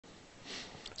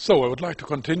So I would like to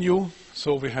continue.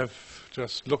 So we have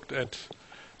just looked at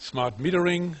smart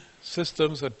metering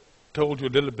systems. I told you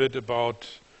a little bit about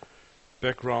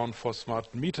background for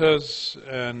smart meters,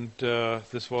 and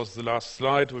this was the last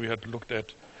slide where we had looked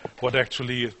at what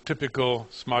actually a typical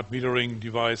smart metering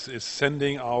device is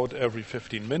sending out every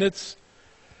 15 minutes.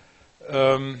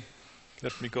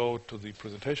 Let me go to the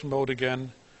presentation mode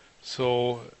again.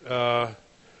 So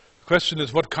the question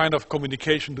is, what kind of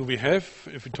communication do we have?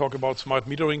 If we talk about smart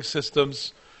metering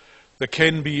systems, there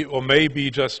can be or may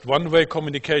be just one-way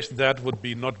communication. That would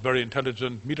be not very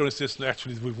intelligent metering system.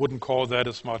 Actually, we wouldn't call that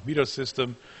a smart meter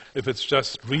system if it's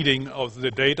just reading of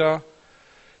the data.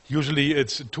 Usually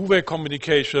it's a two-way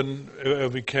communication.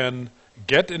 We can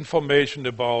get information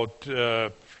about,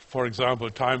 for example,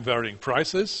 time-varying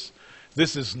prices.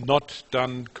 This is not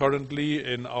done currently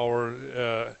in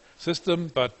our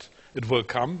system, but it will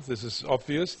come. This is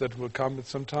obvious that will come at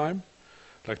some time,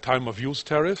 like time of use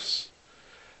tariffs.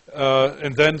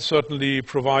 And then certainly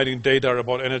providing data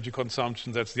about energy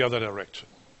consumption, that's the other direction.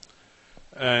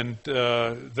 And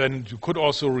then you could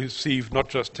also receive not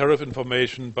just tariff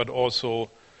information, but also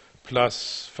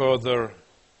plus further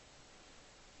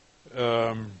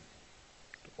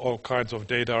all kinds of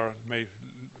data,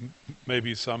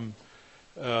 maybe some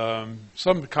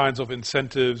kinds of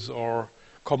incentives or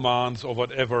commands or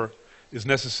whatever is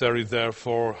necessary there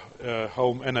for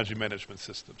home energy management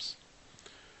systems.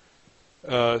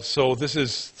 So this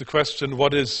is the question: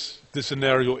 what is the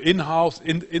scenario in-house,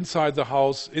 inside the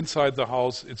house? Inside the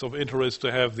house, it's of interest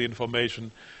to have the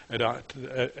information at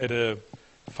a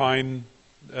fine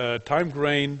time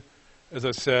grain, as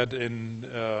I said, in,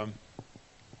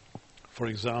 for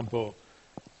example,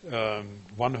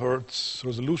 1 Hertz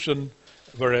resolution,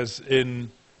 whereas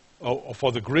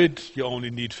for the grid, you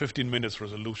only need 15 minutes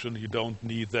resolution. You don't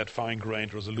need that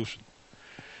fine-grained resolution.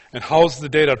 And how's the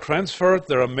data transferred?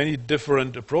 There are many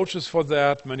different approaches for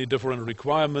that, many different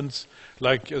requirements.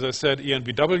 Like, as I said,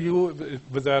 EnBW,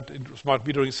 with that smart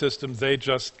metering system, they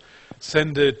just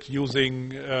send it using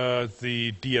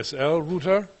the DSL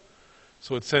router.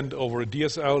 So it's sent over a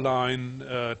DSL line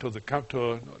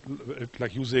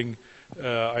like using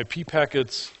IP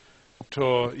packets to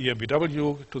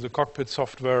EnBW, to the cockpit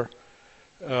software.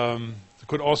 It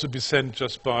could also be sent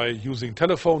just by using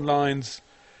telephone lines.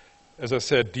 As I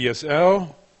said,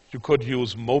 DSL. You could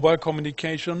use mobile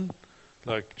communication,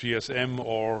 like GSM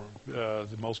or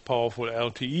the most powerful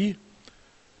LTE.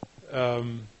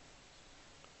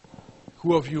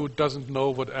 Who of you doesn't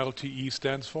know what LTE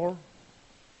stands for?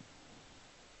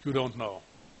 You don't know.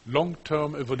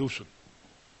 Long-term evolution.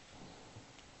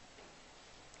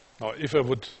 Now, if I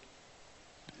would,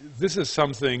 this is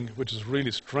something which is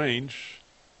really strange,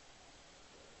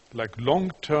 like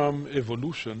long-term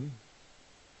evolution.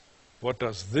 What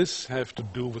does this have to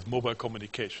do with mobile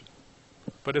communication?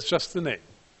 But it's just the name.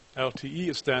 LTE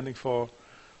is standing for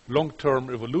long-term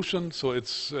evolution, so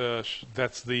it's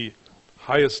that's the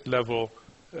highest level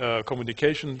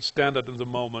communication standard in the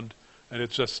moment, and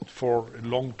it's just for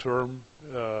long-term,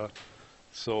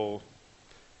 so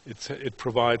it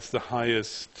provides the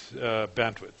highest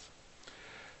bandwidth.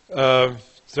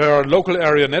 There are local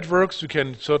area networks. You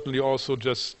can certainly also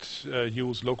just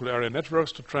use local area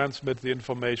networks to transmit the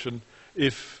information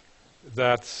if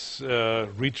that's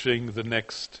reaching the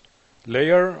next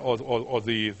layer or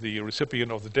the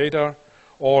recipient of the data,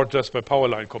 or just by power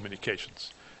line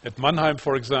communications. At Mannheim,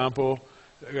 for example,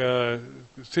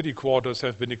 city quarters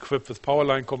have been equipped with power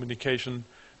line communication,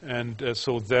 and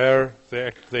so there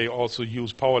they also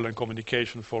use power line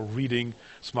communication for reading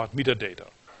smart meter data.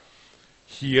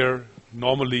 Here,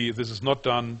 normally this is not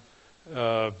done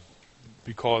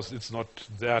because it's not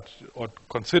that, or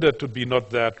considered to be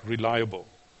not that reliable.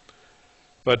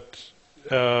 But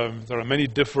there are many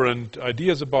different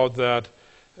ideas about that.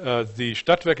 The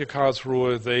Stadtwerke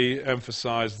Karlsruhe, they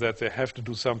emphasize that they have to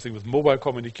do something with mobile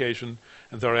communication,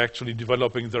 and they're actually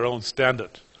developing their own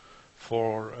standard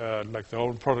for, like their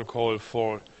own protocol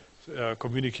for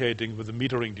communicating with the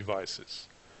metering devices.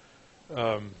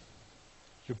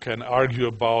 You can argue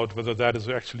about whether that is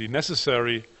actually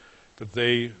necessary, but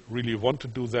they really want to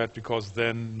do that because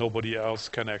then nobody else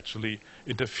can actually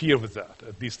interfere with that.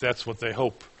 At least that's what they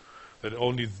hope, that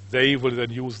only they will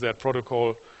then use that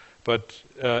protocol. But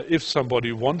if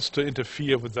somebody wants to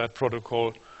interfere with that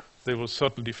protocol, they will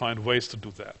certainly find ways to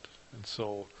do that. And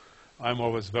so I'm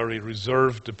always very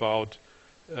reserved about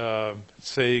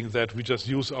saying that we just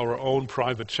use our own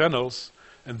private channels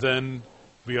and then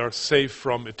we are safe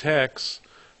from attacks,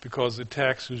 because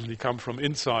attacks usually come from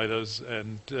insiders,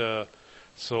 and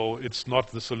so it's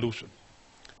not the solution.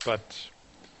 But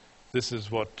this is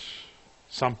what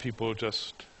some people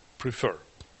just prefer.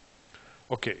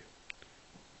 Okay.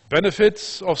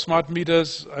 Benefits of smart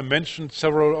meters, I mentioned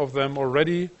several of them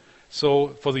already. So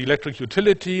for the electric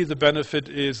utility, the benefit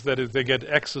is that they get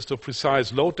access to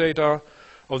precise load data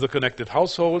of the connected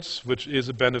households, which is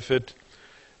a benefit.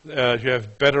 You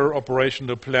have better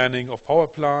operational planning of power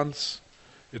plants.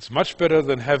 It's much better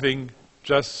than having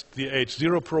just the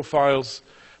H0 profiles.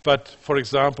 But for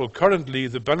example, currently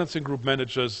the balancing group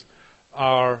managers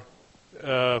are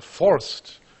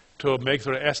forced to make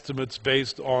their estimates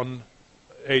based on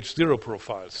H0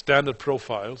 profiles, standard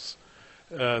profiles.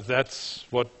 That's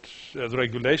what the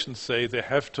regulations say. They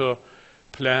have to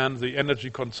plan the energy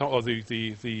consumption or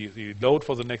the load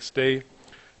for the next day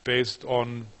based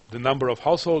on the number of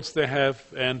households they have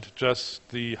and just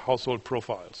the household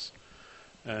profiles.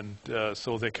 And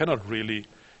so they cannot really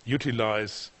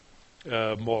utilize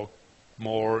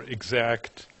more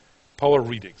exact power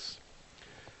readings.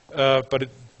 But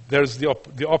there's the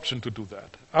option to do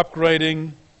that.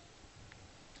 Upgrading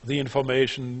the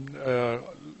information,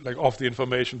 of the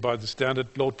information by the standard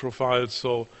load profiles,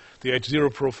 so the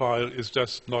H0 profile is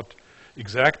just not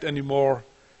exact anymore,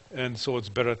 and so it's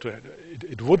better to,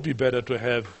 it would be better to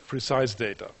have precise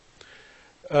data.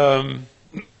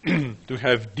 To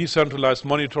have decentralized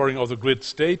monitoring of the grid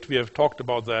state, we have talked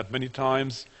about that many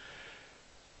times.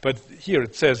 But here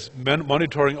it says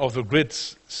monitoring of the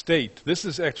grid's state. This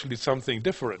is actually something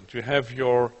different. You have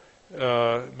your,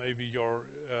 maybe your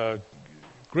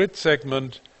grid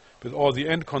segment with all the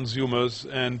end consumers,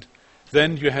 and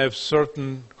then you have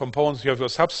certain components. You have your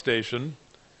substation,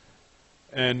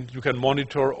 and you can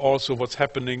monitor also what's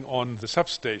happening on the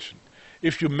substation.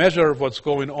 If you measure what's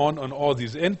going on all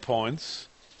these endpoints,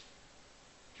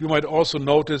 you might also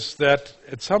notice that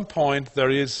at some point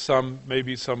there is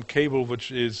maybe some cable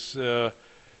which is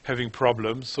having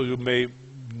problems. So you may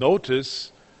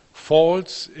notice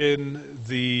faults in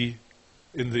the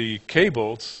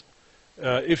cables.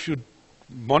 If you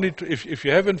monitor, if you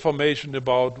have information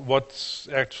about what's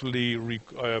actually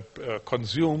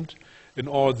consumed in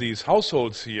all these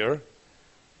households here,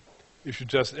 if you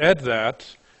just add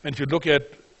that and you look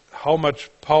at how much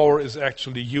power is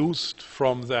actually used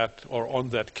from that or on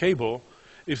that cable,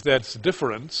 if that's the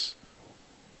difference,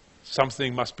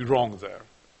 something must be wrong there.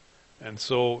 And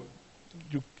so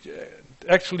you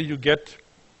get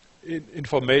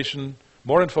information,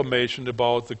 more information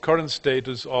about the current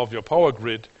status of your power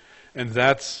grid, and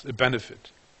that's a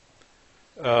benefit.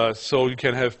 So you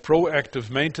can have proactive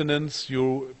maintenance.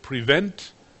 You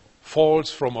prevent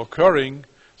faults from occurring,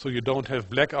 so you don't have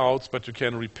blackouts, but you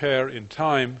can repair in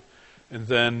time, and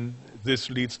then this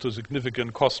leads to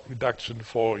significant cost reduction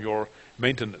for your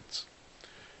maintenance.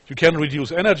 You can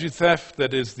reduce energy theft,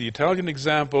 that is the Italian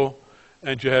example,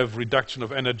 and you have reduction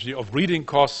of energy of reading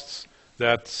costs,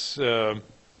 that's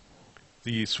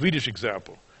the Swedish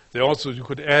example. You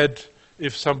could add,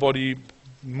 if somebody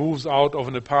moves out of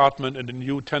an apartment and a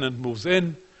new tenant moves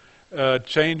in,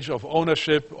 change of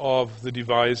ownership of the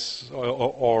device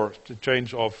or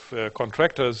change of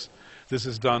contractors. This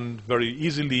is done very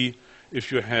easily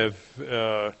if you have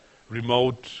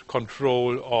remote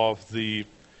control of the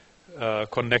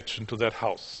connection to that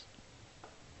house.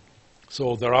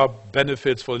 So there are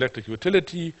benefits for electric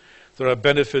utility. There are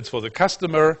benefits for the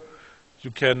customer.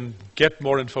 You can get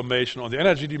more information on the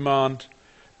energy demand,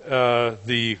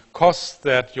 the costs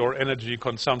that your energy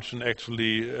consumption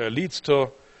actually leads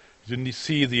to. You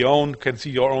can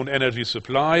see your own energy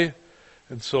supply,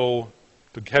 and so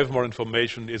to have more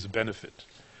information is a benefit.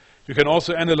 You can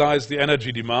also analyze the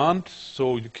energy demand,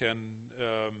 so you can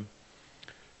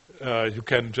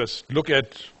just look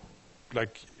at,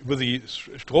 like with the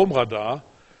Stromradar,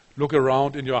 look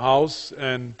around in your house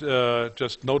and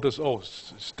just notice, oh,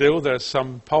 still there's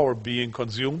some power being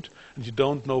consumed, and you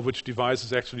don't know which device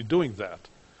is actually doing that.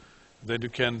 Then you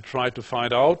can try to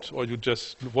find out, or you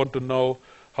just want to know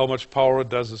how much power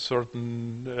does a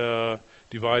certain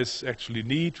device actually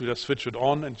need. You just switch it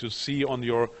on and you see on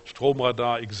your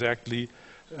Stromradar exactly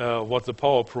what the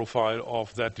power profile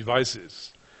of that device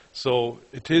is. So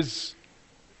it is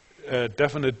a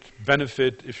definite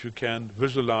benefit if you can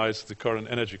visualize the current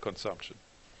energy consumption.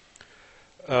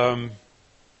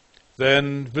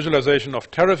 Then visualization of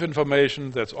tariff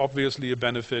information, that's obviously a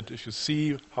benefit if you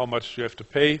see how much you have to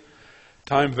pay,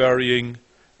 time varying,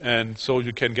 and so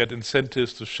you can get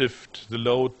incentives to shift the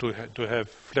load to have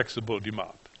flexible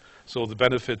demand. So the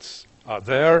benefits are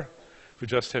there, we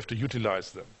just have to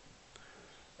utilize them.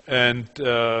 And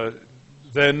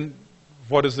then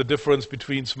what is the difference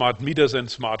between smart meters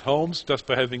and smart homes? Just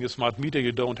by having a smart meter,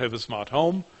 you don't have a smart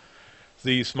home.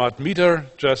 The smart meter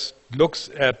just looks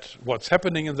at what's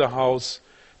happening in the house.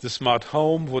 The smart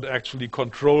home would actually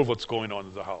control what's going on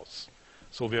in the house.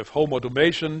 So we have home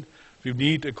automation. We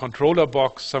need a controller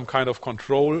box, some kind of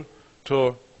control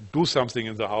to do something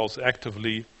in the house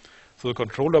actively. So the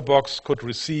controller box could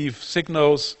receive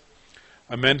signals.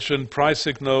 I mentioned price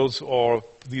signals or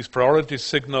these priority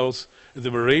signals in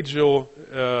the radio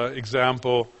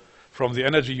example from the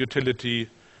energy utility.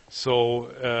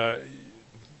 So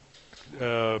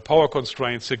power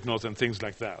constraint signals and things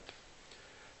like that.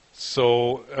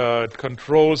 So it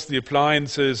controls the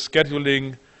appliances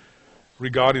scheduling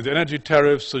regarding the energy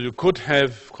tariffs. So you could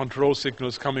have control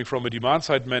signals coming from a demand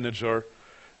side manager,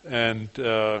 and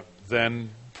then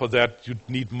for that you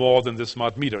need more than the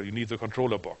smart meter. You need the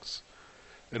controller box.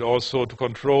 And also to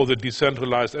control the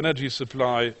decentralized energy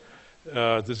supply,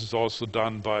 this is also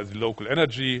done by the local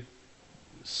energy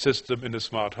system in a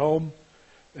smart home,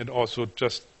 and also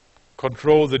just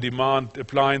control the demand,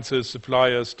 appliances,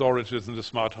 suppliers, storages in the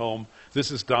smart home.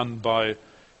 This is done by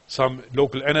some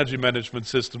local energy management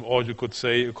system, or you could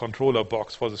say a controller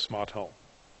box for the smart home.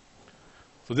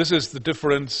 So this is the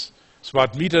difference.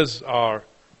 Smart meters are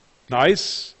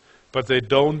nice, but they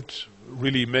don't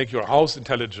really make your house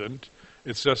intelligent.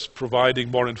 It's just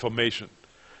providing more information.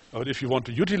 But if you want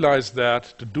to utilize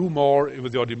that to do more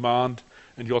with your demand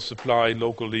and your supply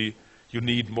locally, you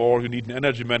need more. You need an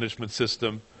energy management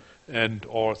system and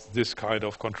or this kind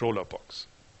of controller box.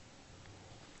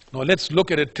 Now let's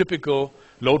look at a typical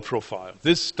load profile.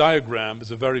 This diagram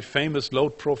is a very famous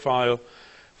load profile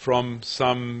from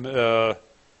some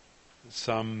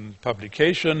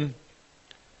publication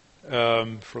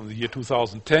from the year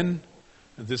 2010.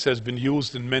 And this has been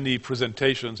used in many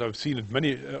presentations. I've seen it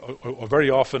many or very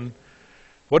often.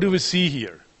 What do we see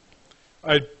here?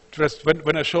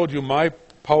 When I showed you my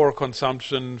power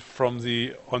consumption from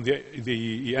the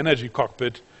energy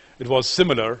cockpit, it was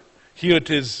similar. Here it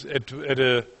is at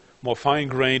a more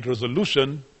fine-grained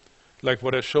resolution, like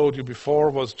what I showed you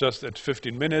before was just at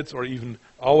 15 minutes or even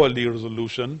hourly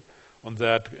resolution on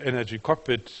that energy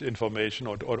cockpit information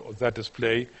or that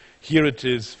display. Here it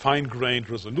is fine-grained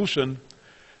resolution.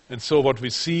 And so what we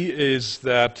see is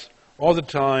that all the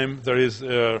time there is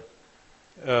a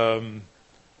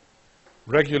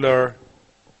regular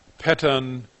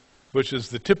pattern, which is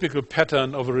the typical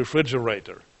pattern of a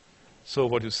refrigerator. So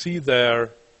what you see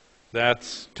there,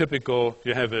 that's typical.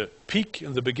 You have a peak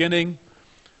in the beginning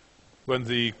when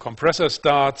the compressor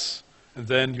starts, and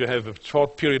then you have a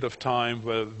short period of time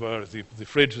where the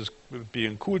fridge is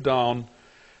being cooled down,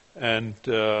 and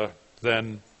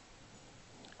then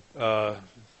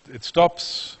it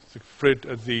stops, the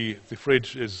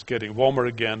fridge is getting warmer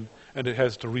again, and it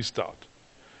has to restart.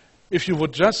 If you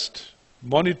would just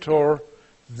monitor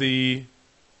the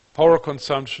power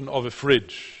consumption of a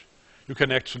fridge, you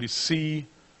can actually see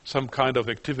some kind of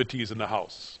activities in the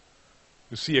house.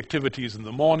 You see activities in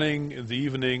the morning, in the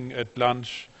evening, at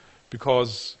lunch,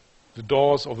 because the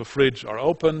doors of the fridge are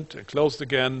opened and closed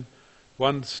again,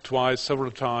 once, twice, several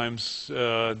times.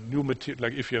 New material,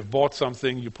 like if you have bought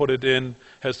something, you put it in,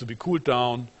 has to be cooled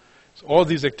down. So all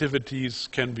these activities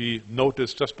can be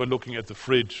noticed just by looking at the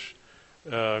fridge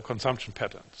consumption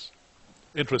patterns.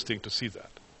 Interesting to see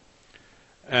that.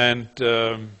 And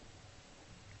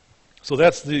so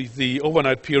that's the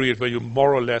overnight period where you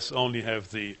more or less only have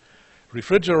the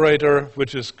refrigerator,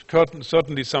 which is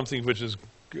certainly something which is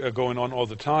going on all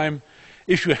the time.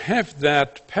 If you have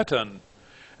that pattern,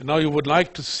 and now you would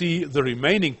like to see the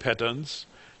remaining patterns,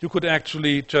 you could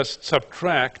actually just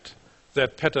subtract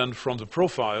that pattern from the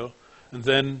profile and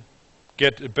then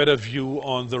get a better view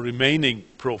on the remaining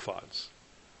profiles.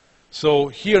 So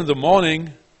here in the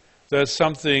morning, there's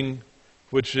something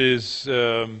which is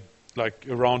like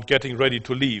around getting ready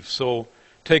to leave. So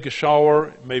take a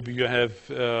shower, maybe you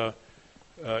have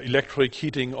electric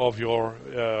heating of your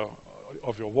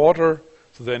water,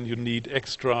 so then you need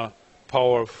extra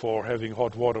power for having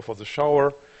hot water for the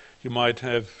shower. You might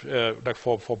have, like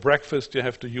for breakfast, you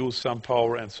have to use some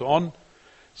power and so on.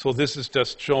 So this is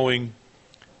just showing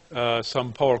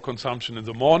some power consumption in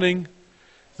the morning.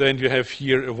 Then you have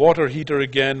here a water heater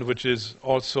again, which is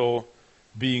also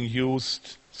being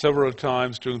used several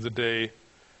times during the day,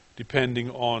 depending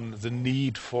on the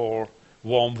need for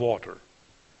warm water.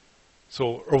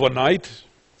 So overnight,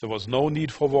 there was no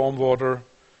need for warm water,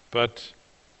 but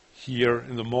here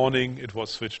in the morning, it was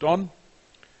switched on.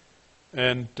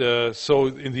 And so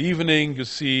in the evening, you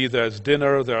see there's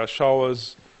dinner, there are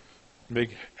showers,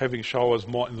 having showers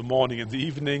more in the morning and the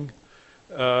evening.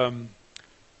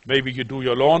 Maybe you do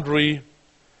your laundry,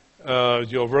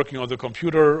 you're working on the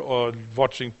computer or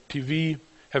watching TV,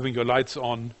 having your lights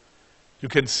on. You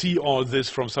can see all this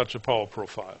from such a power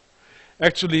profile.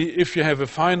 Actually, if you have a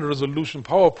fine resolution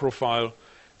power profile,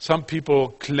 some people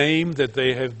claim that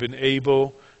they have been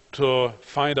able to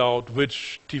find out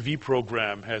which TV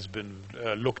program has been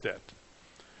looked at.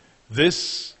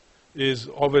 This is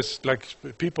always, like,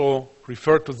 people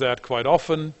refer to that quite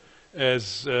often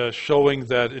as showing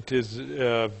that it is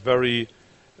really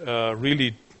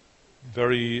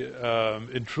very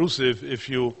intrusive if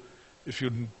you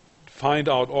find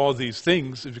out all these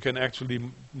things, if you can actually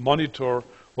monitor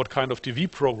what kind of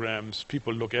TV programs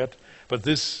people look at. But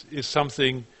this is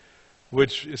something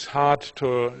which is hard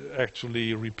to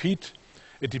actually repeat.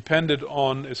 It depended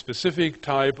on a specific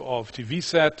type of TV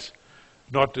set,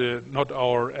 not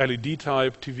our LED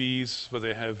type TVs, where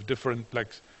they have different, like,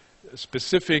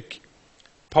 specific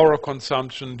power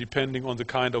consumption depending on the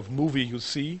kind of movie you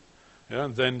see. Yeah,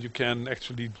 and then you can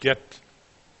actually get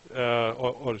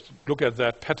or look at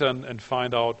that pattern and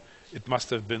find out it must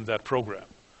have been that program.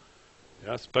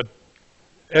 Yes, but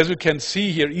as you can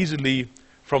see here easily,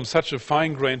 from such a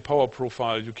fine-grained power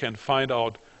profile, you can find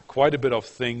out quite a bit of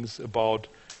things about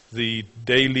the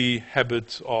daily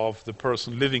habits of the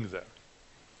person living there.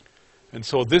 And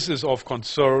so this is of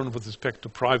concern with respect to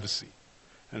privacy.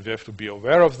 And we have to be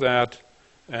aware of that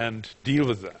and deal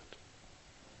with that.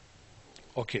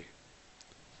 Okay.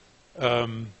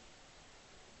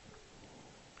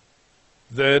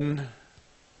 Then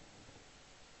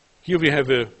here we have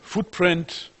a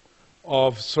footprint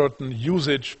of certain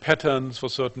usage patterns for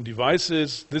certain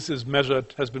devices. This is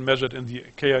has been measured in the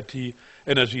KIT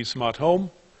Energy Smart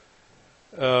Home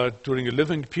during a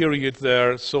living period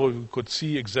there, so you could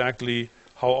see exactly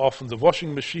how often the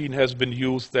washing machine has been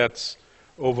used. That's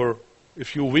over a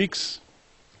few weeks.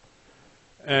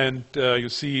 And you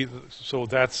see, so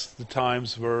that's the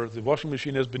times where the washing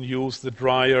machine has been used, the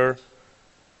dryer.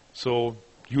 So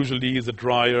usually the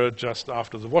dryer just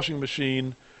after the washing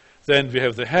machine. Then we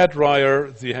have the hair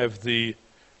dryer, we have the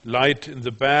light in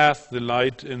the bath, the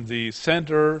light in the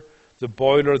center, the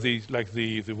boiler,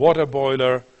 the water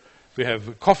boiler. We have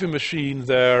a coffee machine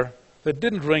there. They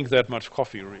didn't drink that much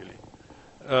coffee, really.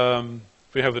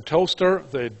 We have a toaster.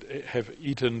 They have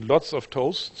eaten lots of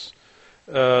toasts.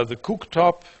 The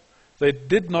cooktop, they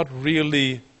did not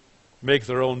really make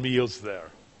their own meals there.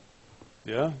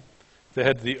 Yeah, they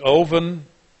had the oven.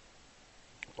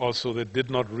 Also, they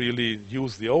did not really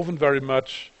use the oven very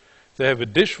much. They have a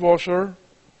dishwasher.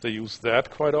 They use that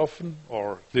quite often,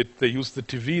 or they use the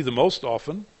TV the most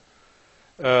often.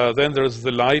 Then there's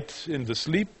the light in the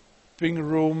sleeping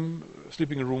room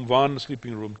 1,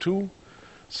 sleeping room 2.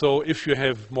 So if you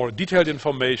have more detailed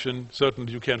information,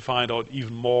 certainly you can find out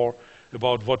even more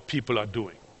about what people are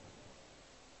doing.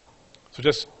 So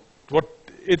just what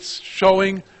it's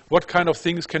showing, what kind of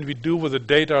things can we do with the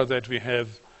data that we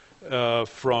have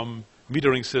from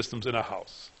metering systems in a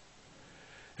house.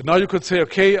 And now you could say,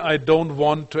 okay, I don't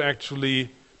want to actually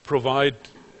provide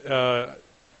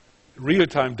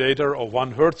real-time data or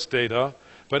 1 Hertz data,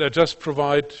 but I just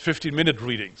provide 15-minute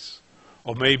readings,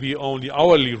 or maybe only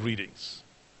hourly readings.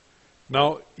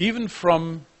 Now, even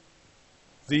from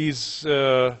these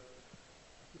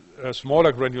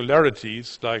smaller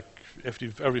granularities, like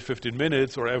every 15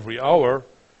 minutes or every hour,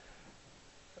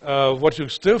 what you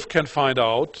still can find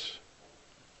out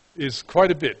is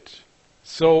quite a bit.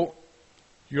 So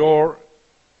your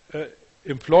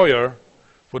employer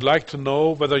would like to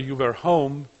know whether you were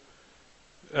home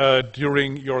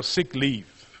during your sick leave.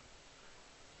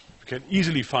 You can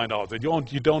easily find out that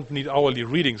you don't need hourly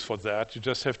readings for that. You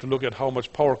just have to look at how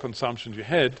much power consumption you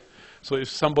had. So if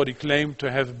somebody claimed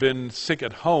to have been sick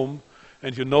at home,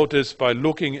 and you notice by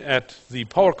looking at the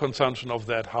power consumption of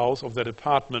that house, of that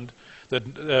apartment,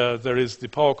 that there is the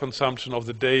power consumption of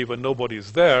the day when nobody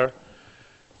is there,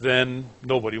 then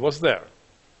nobody was there.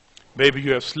 Maybe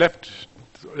you have slept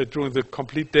during the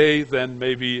complete day, then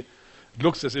maybe it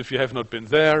looks as if you have not been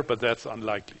there, but that's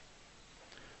unlikely.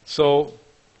 So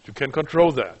you can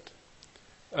control that.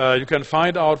 You can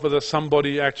find out whether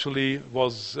somebody actually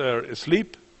was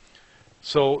asleep.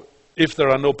 So if there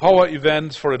are no power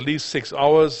events for at least 6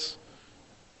 hours,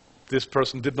 this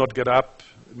person did not get up,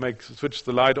 switch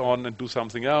the light on and do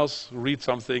something else, read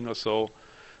something or so.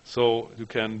 So you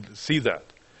can see that.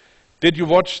 Did you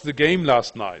watch the game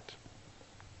last night?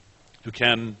 You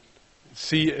can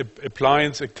see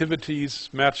appliance activities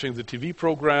matching the TV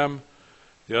program.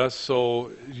 Yeah,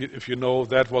 so if you know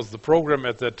that was the program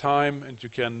at that time, and you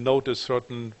can notice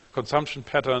certain consumption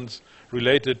patterns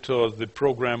related to the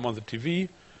program on the TV,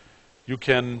 you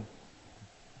can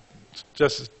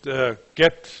just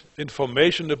get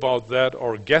information about that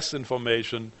or guess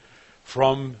information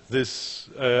from this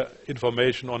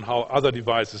information on how other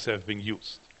devices have been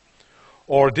used.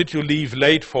 Or did you leave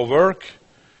late for work?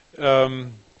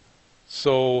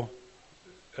 So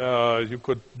you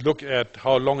could look at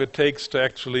how long it takes to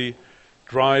actually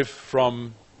drive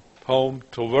from home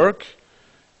to work.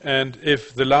 And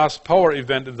if the last power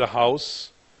event in the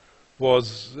house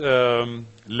was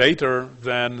later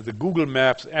than the Google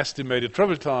Maps estimated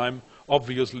travel time,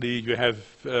 obviously you have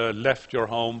left your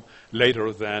home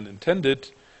later than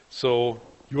intended. So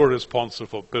you're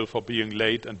responsible for being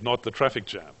late and not the traffic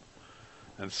jam.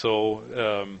 And so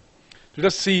you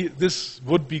just see this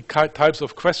would be types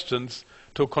of questions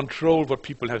to control what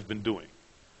people have been doing.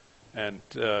 And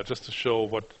just to show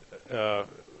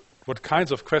what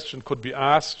kinds of questions could be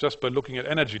asked just by looking at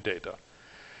energy data.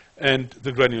 And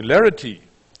the granularity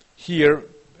here,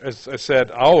 as I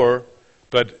said, hour,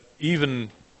 but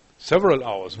even several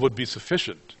hours would be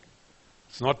sufficient.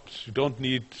 It's not, you don't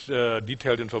need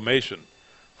detailed information.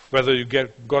 Whether you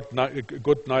got a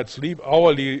good night's sleep,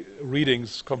 hourly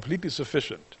readings completely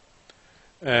sufficient.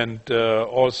 And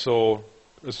also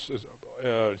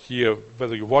here,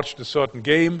 whether you watched a certain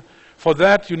game, for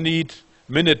that you need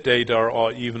minute data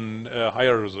or even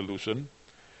higher resolution.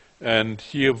 And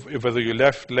here, whether you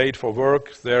left late for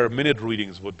work, their minute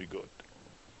readings would be good.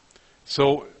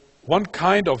 So one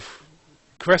kind of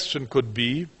question could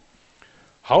be,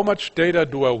 how much data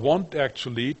do I want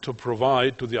actually to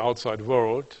provide to the outside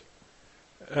world?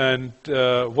 And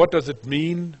what does it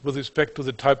mean with respect to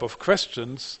the type of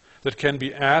questions that can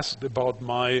be asked about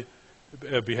my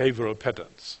behavioral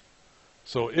patterns?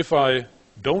 So if I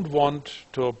don't want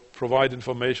to provide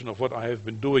information of what I have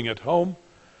been doing at home,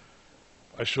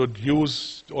 I should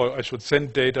use, or I should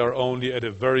send data only at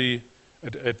a very,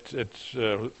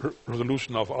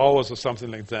 resolution of hours or something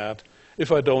like that.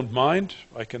 If I don't mind,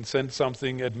 I can send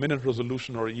something at minute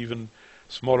resolution or even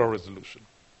smaller resolution,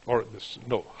 or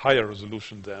no, higher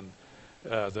resolution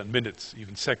than minutes,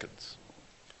 even seconds.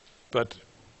 But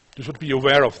you should be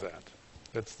aware of that.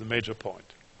 That's the major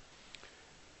point.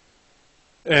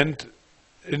 And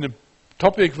in a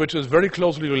topic which is very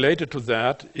closely related to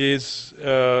that is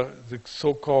the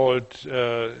so-called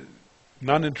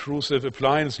non-intrusive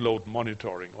appliance load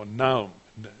monitoring, or NAOM.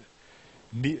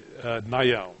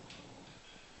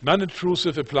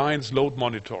 Non-intrusive appliance load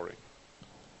monitoring.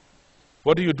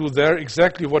 What do you do there?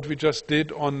 Exactly what we just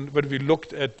did when we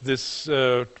looked at this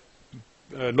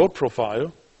load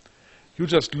profile. You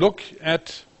just look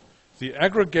at the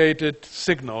aggregated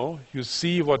signal, you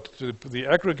see what the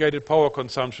aggregated power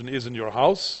consumption is in your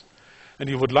house, and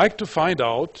you would like to find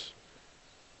out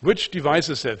which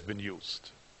devices have been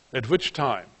used, at which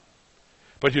time.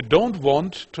 But you don't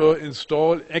want to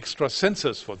install extra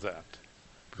sensors for that,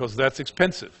 because that's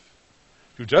expensive.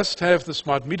 You just have the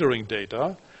smart metering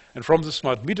data, and from the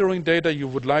smart metering data you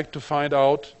would like to find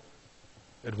out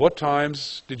at what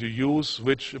times did you use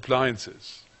which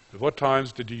appliances. At what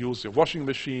times did you use your washing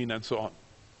machine, and so on.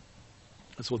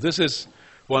 And so this is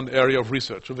one area of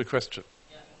research, of the question.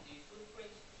 Yeah, the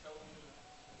footprint showing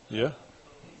yeah? from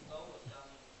this law was done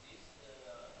with this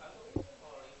algorithm,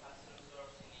 or it has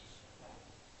sensors in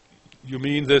each? You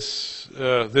mean this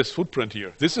footprint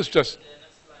here? This is just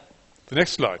the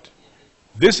next slide.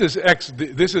 This is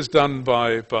done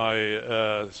by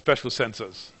special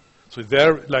sensors. So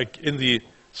there, like in the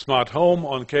smart home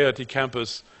on KIT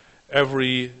campus,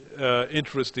 every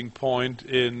interesting point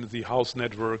in the house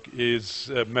network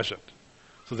is measured.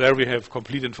 So there we have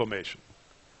complete information.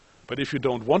 But if you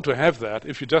don't want to have that,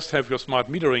 if you just have your smart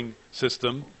metering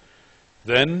system,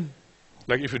 then,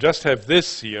 like if you just have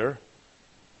this here,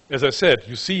 as I said,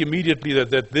 you see immediately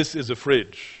that this is a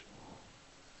fridge.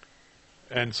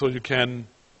 And so you can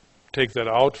take that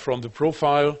out from the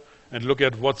profile and look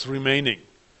at what's remaining.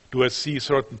 Do I see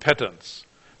certain patterns?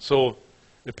 So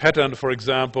a pattern, for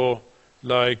example,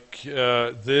 like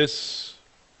this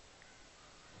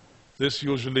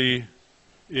usually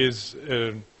is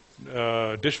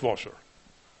a dishwasher.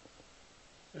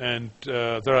 And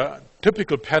there are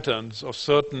typical patterns of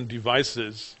certain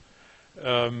devices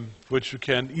which you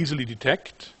can easily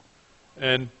detect.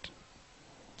 And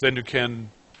then you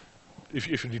can,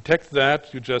 if you detect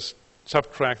that, you just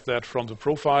subtract that from the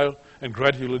profile, and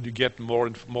gradually you get more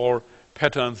and more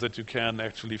patterns that you can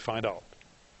actually find out.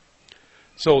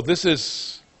 So this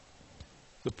is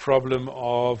the problem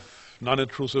of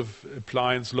non-intrusive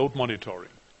appliance load monitoring.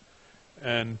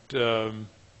 And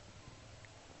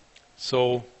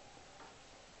some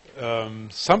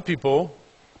people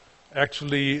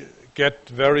actually get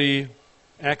very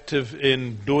active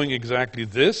in doing exactly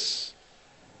this.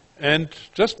 And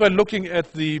just by looking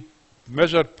at the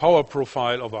measured power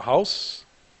profile of a house,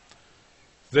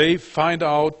 they find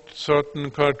out certain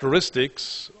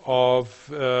characteristics of,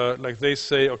 like they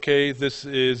say, okay, this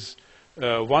is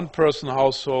a one-person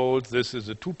household, this is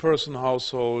a two-person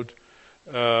household,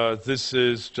 This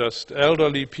is just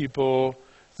elderly people.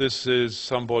 This is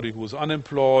somebody who's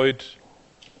unemployed.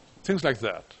 Things like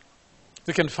that.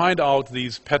 They can find out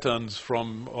these patterns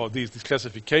from, or these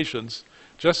classifications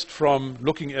just from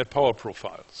looking at power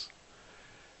profiles.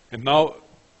 And now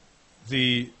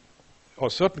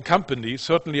certain companies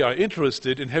certainly are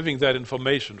interested in having that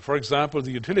information. For example,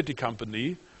 the utility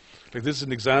company, like this is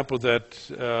an example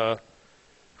that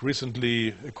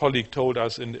recently a colleague told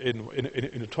us in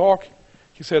a talk.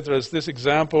 He said there's this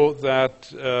example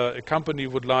that a company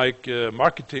would like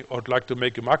marketing, or would like to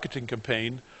make a marketing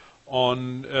campaign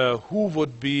on who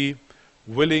would be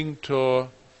willing to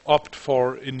opt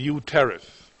for a new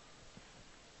tariff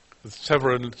with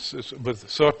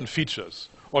certain features,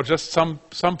 or just some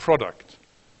product.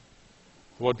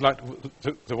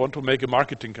 They want to make a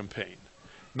marketing campaign.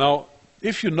 Now,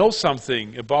 if you know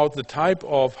something about the type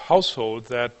of household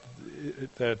that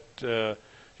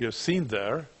you have seen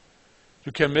there,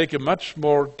 you can make a much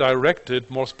more directed,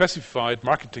 more specified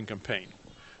marketing campaign.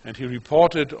 And he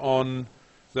reported on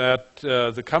that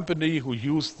the company who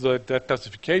used that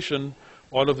classification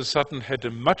all of a sudden had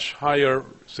a much higher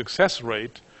success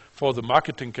rate for the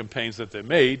marketing campaigns that they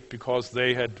made, because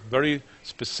they had very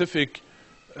specific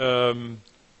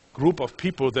group of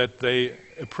people that they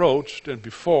approached, and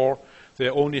before they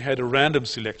only had a random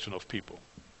selection of people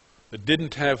that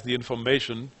didn't have the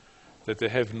information that they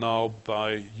have now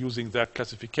by using that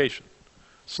classification.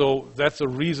 So that's a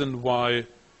reason why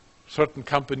certain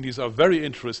companies are very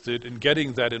interested in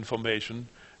getting that information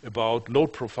about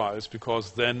load profiles,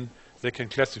 because then they can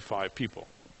classify people.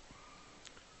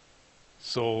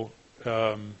 So,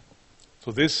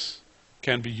 so this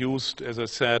can be used, as I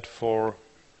said, for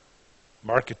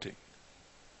marketing.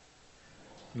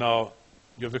 Now,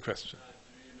 you have a question.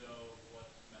 Do you know what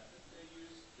method they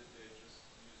used? Did they just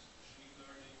use machine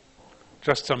learning?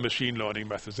 Just some machine learning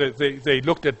methods. They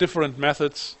looked at different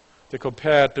methods, they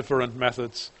compared different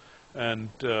methods, and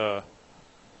they're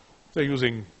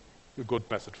using a good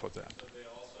method for that. So they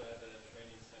also had a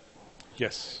training set?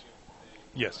 Yes.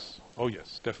 Yes. Oh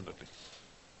yes, definitely.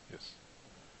 Yes.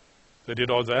 They did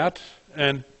all that,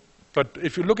 but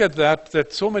if you look at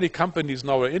that so many companies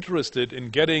now are interested in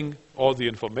getting all the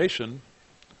information,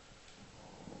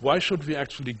 why should we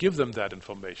actually give them that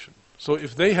information? So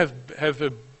if they have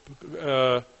a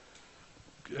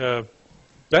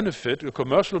benefit, a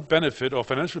commercial benefit or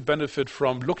financial benefit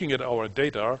from looking at our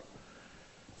data,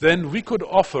 then we could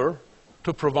offer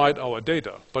to provide our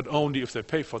data, but only if they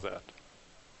pay for that.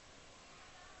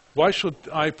 Why should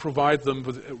I provide them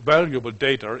with valuable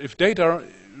data? If data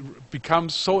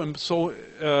becomes so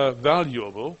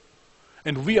valuable,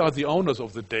 and we are the owners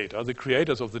of the data, the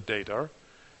creators of the data,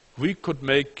 we could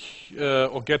make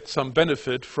or get some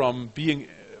benefit from being,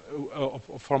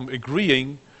 from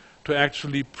agreeing to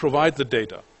actually provide the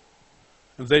data,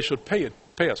 and they should pay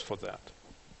us for that,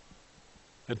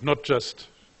 and not just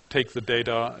take the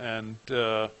data and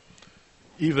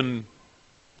even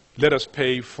let us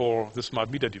pay for the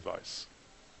smart meter device.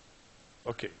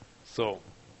 Okay, so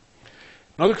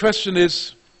now the question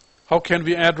is, how can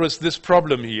we address this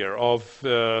problem here of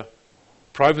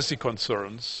privacy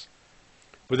concerns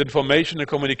with information and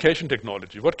communication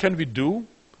technology? What can we do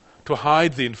to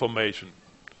hide the information,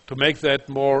 to make that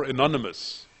more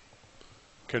anonymous?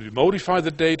 Can we modify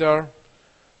the data?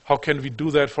 How can we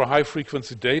do that for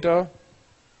high-frequency data?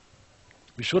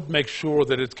 We should make sure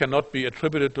that it cannot be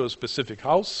attributed to a specific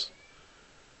house.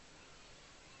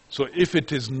 So if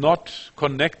it is not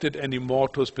connected anymore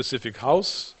to a specific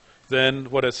house,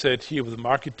 then what I said here with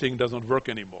marketing does not work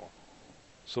anymore.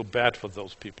 So bad for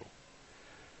those people.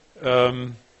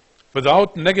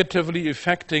 Without negatively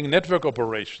affecting network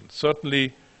operations,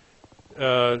 certainly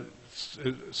a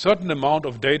certain amount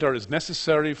of data is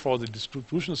necessary for the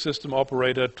distribution system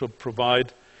operator to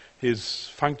provide his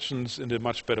functions in a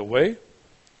much better way.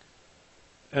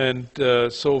 And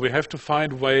so we have to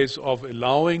find ways of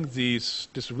allowing the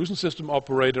distribution system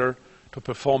operator to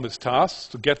perform his tasks,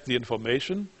 to get the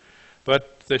information,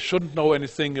 but they shouldn't know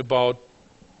anything about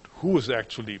who is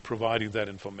actually providing that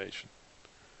information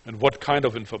and what kind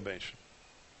of information.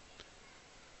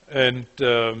 And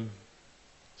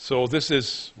so this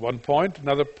is one point.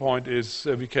 Another point is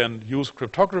we can use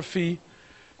cryptography,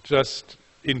 just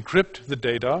encrypt the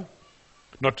data,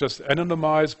 not just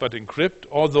anonymize, but encrypt,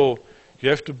 although you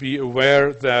have to be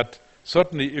aware that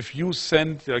certainly if you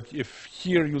send, like if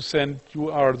here you send,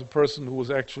 you are the person who is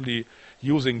actually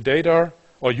using data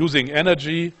or using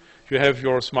energy, you have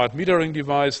your smart metering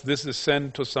device, this is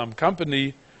sent to some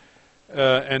company,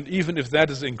 and even if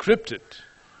that is encrypted,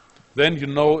 then you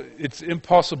know it's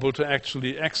impossible to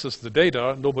actually access the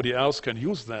data, nobody else can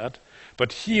use that,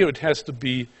 But here it has to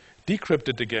be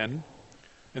decrypted again,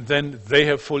 and then they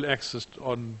have full access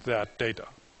on that data,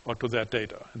 or to that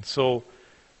data. And so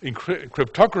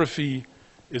cryptography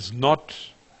is not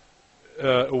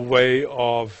a way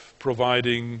of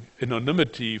providing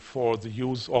anonymity for the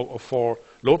use or for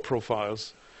load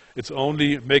profiles. It's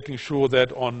only making sure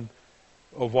that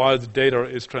while the data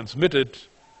is transmitted,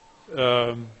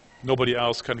 nobody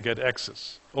else can get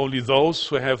access. Only those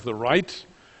who have the right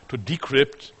to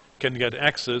decrypt can get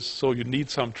access, so you need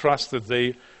some trust that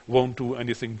they won't do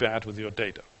anything bad with your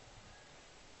data.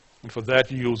 And for that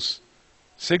you use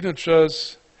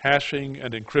signatures, hashing,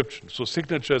 and encryption. So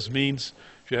signatures means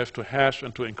you have to hash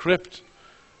and to encrypt.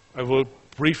 I will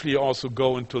briefly also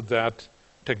go into that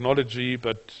technology,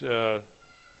 but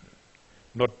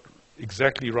not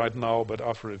exactly right now, but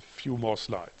after a few more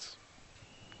slides.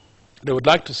 And I would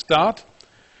like to start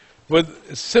with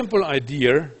a simple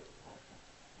idea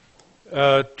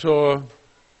to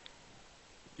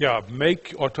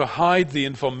make or to hide the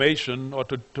information or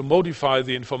to modify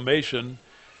the information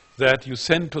that you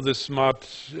send to the smart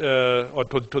or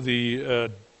to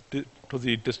the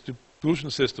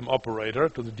distribution system operator,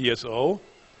 to the DSO.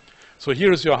 So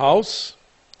here is your house,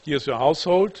 here's your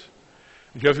household.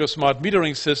 You have your smart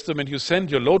metering system and you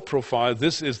send your load profile.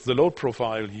 This is the load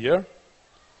profile here.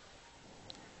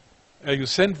 You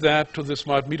send that to the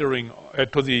smart metering,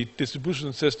 to the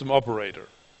distribution system operator,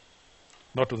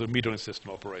 not to the metering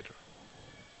system operator.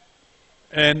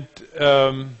 And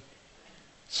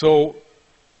so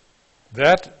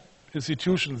that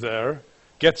institution there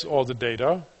gets all the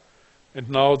data. And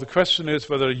now the question is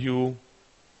whether you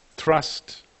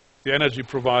trust the energy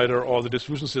provider or the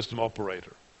distribution system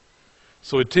operator.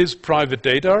 So it is private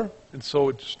data, and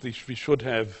so we should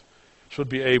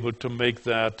be able to make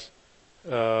that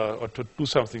or to do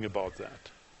something about that.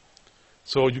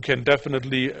 So you can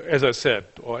definitely, as I said,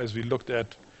 or as we looked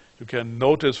at, you can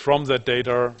notice from that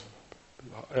data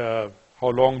how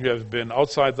long you have been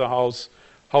outside the house,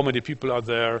 how many people are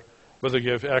there, whether you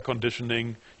have air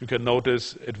conditioning. You can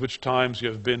notice at which times you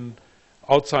have been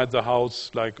outside the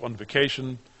house, like on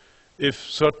vacation.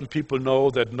 If certain people know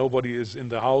that nobody is in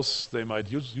the house, they might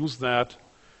use that.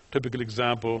 Typical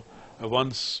example, I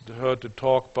once heard a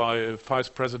talk by a vice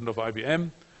president of IBM,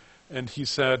 and he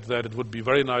said that it would be a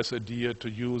very nice idea to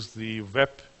use the web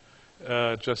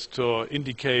just to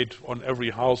indicate on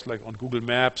every house, like on Google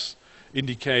Maps,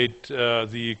 indicate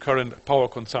the current power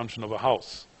consumption of a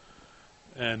house.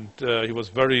 And he was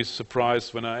very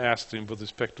surprised when I asked him with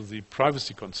respect to the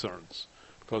privacy concerns,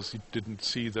 because he didn't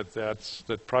see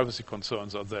that privacy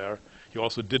concerns are there. He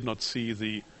also did not see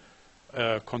the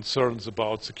concerns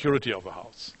about security of a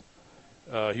house.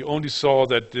 He only saw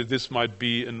that this might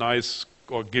be a nice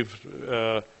or give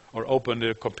or open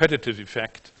a competitive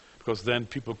effect, because then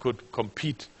people could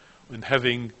compete in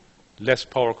having less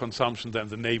power consumption than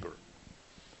the neighbor.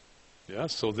 Yeah,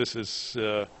 so this is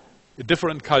a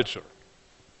different culture.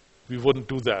 We wouldn't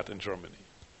do that in Germany.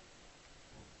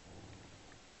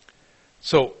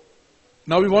 So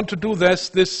now we want to do this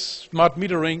smart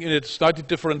metering in a slightly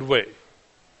different way.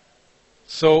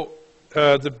 So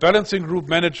the balancing group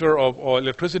manager or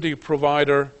electricity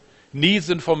provider needs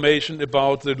information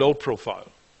about the load profile.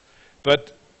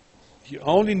 But he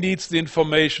only needs the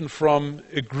information from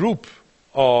a group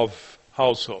of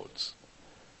households.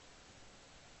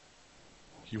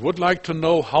 He would like to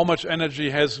know how much energy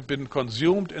has been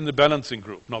consumed in the balancing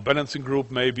group. Now, balancing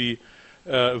group may be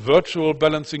a virtual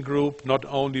balancing group, not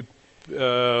only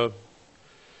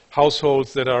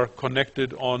households that are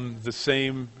connected on the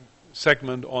same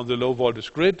segment on the low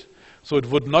voltage grid. So it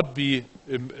would not be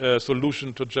a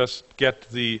solution to just get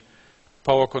the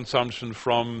power consumption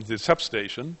from the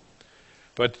substation,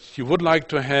 but you would like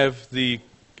to have the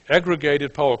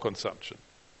aggregated power consumption.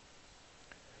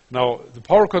 Now, the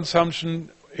power consumption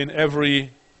in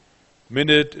every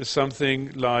minute is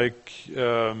something like,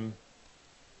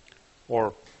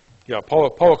 power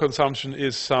consumption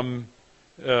is some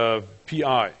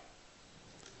PI.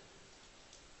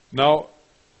 Now,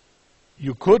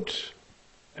 you could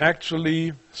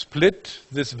actually split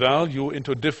this value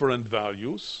into different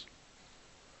values.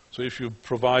 So if you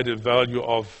provide a value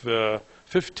of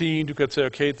 15, you could say,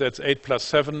 okay, that's 8 plus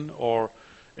 7, or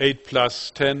 8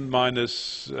 plus 10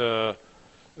 minus 5.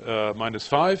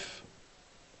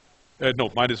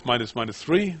 Minus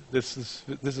 3. This is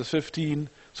 15.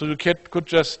 So you could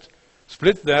just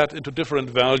split that into different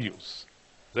values.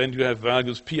 Then you have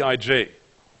values Pij.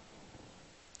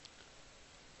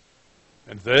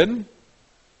 And then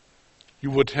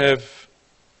you would have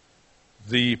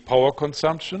the power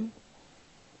consumption,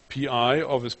 Pi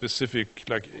of a specific,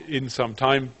 like in some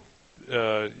time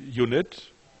unit.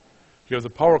 You have the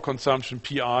power consumption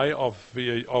PI of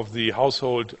the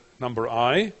household number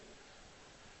I.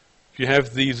 You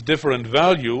have these different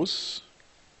values,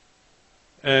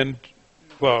 and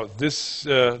well, this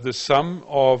the sum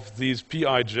of these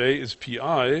Pij is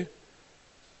Pi,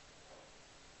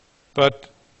 but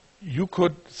you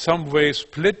could some way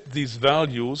split these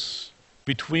values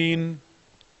between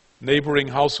neighboring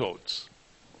households.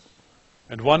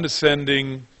 And one is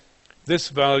sending this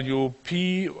value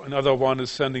P, another one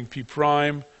is sending P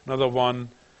prime, another one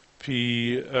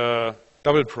P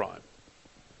double prime,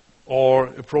 or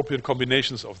appropriate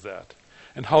combinations of that.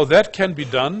 And how that can be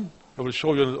done, I will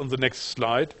show you on the next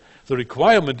slide. The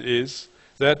requirement is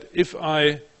that if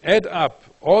I add up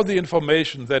all the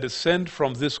information that is sent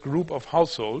from this group of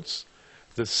households,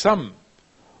 the sum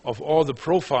of all the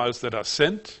profiles that are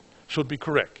sent should be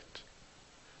correct.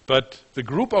 But the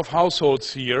group of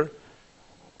households here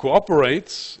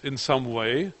cooperates in some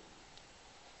way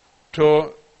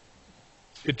to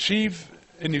achieve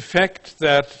an effect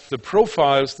that the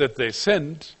profiles that they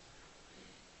send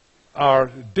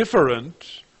are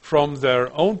different from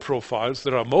their own profiles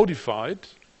that are modified.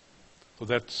 So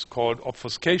that's called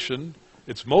obfuscation.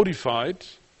 It's modified,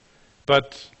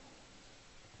 but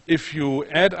if you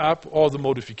add up all the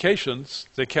modifications,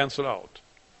 they cancel out.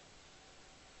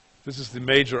 This is the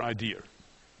major idea.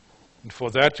 And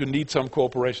for that, you need some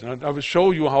cooperation. And I will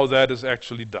show you how that is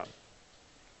actually done.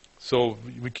 So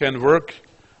we can work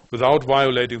without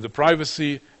violating the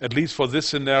privacy, at least for this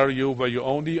scenario where you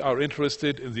only are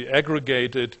interested in the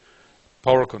aggregated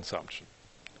power consumption.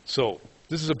 So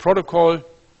this is a protocol,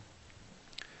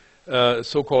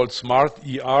 so-called Smart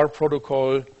ER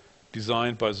protocol,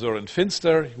 designed by Søren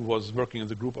Finster, who was working in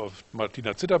the group of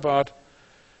Martina Zitterbart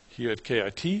here at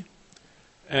KIT.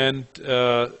 And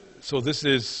so this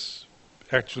is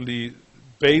actually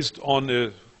based on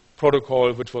a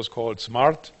protocol which was called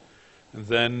SMART, and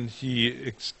then he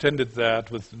extended that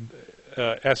with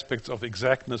aspects of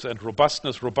exactness and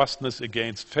robustness, robustness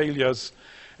against failures,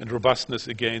 and robustness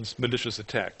against malicious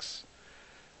attacks.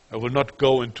 I will not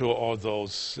go into all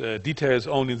those details,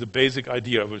 only the basic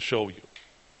idea I will show you.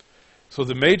 So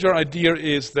the major idea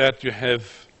is that you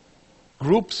have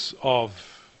groups of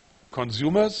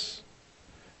consumers,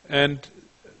 and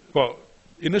well,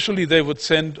 initially they would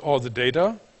send all the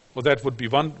data, or that would be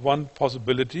one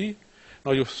possibility.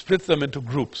 Now you split them into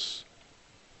groups.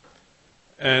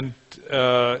 And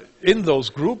in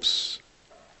those groups,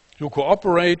 you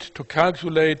cooperate to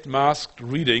calculate masked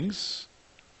readings,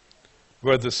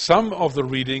 where the sum of the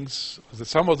readings, the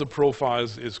sum of the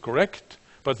profiles is correct,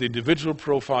 but the individual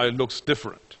profile looks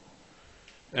different.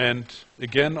 And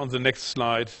again, on the next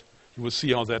slide, you will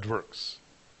see how that works.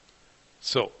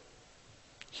 So,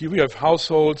 here we have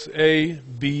households A,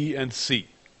 B, and C.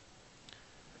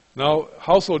 Now,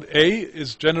 household A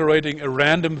is generating a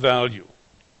random value,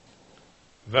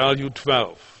 value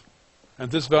 12.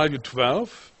 And this value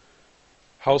 12,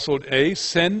 household A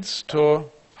sends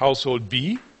to household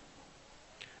B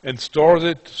and stores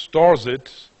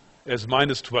it as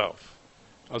minus 12.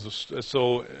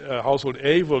 So household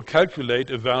A will calculate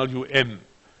a value M,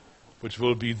 which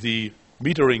will be the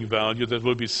metering value that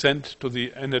will be sent to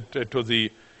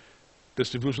the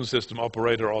distribution system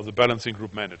operator or the balancing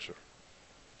group manager.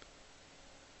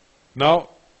 Now,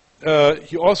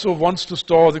 he also wants to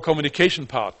store the communication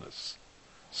partners.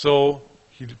 So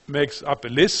he makes up a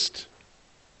list.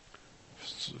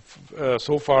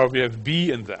 So far we have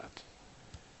B in that.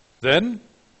 Then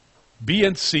B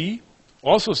and C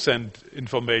also send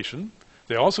information.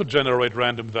 They also generate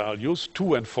random values,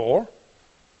 2 and 4.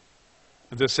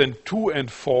 And they send 2 and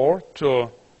 4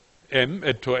 to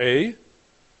to A,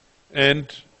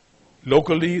 and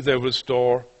locally they will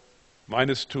store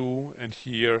minus 2 and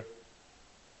here,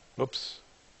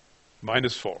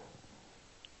 minus 4.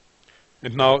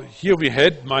 And now here we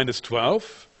had minus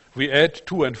 12. We add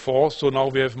 2 and 4, so now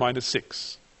we have minus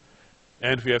 6.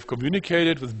 And we have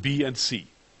communicated with B and C.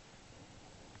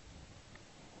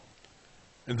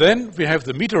 And then we have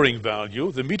the metering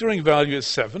value. The metering value is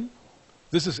 7.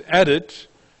 This is added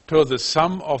to the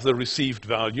sum of the received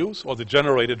values or the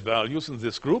generated values in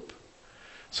this group.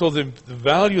 So the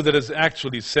value that is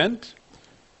actually sent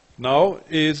now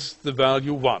is the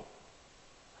value 1.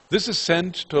 This is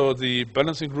sent to the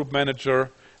balancing group manager,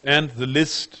 and the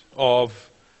list of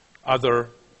other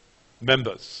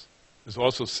members is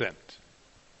also sent.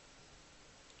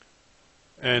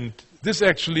 And this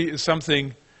actually is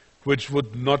something which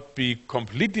would not be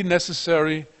completely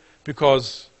necessary,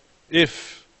 because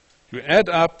if you add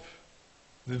up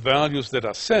the values that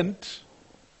are sent,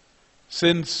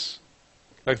 since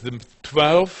like the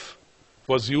 12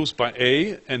 was used by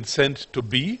A and sent to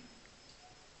B,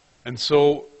 And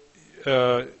so,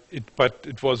 but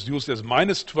it was used as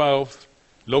 -12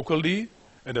 locally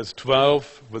and as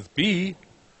 12 with B,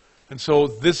 and so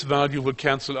this value will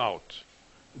cancel out.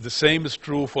 The same is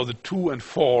true for the 2 and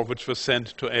 4, which were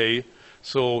sent to A.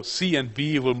 So C and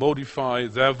B will modify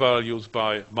their values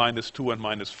by -2 and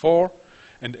 -4,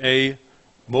 and A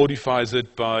modifies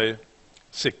it by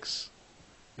 6.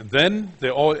 And then they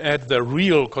all add their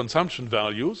real consumption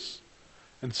values.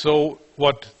 And so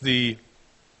what the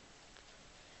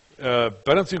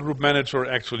balancing group manager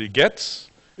actually gets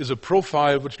is a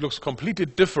profile which looks completely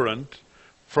different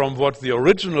from what the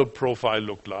original profile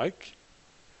looked like.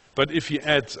 But if he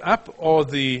adds up all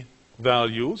the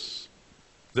values,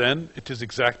 then it is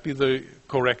exactly the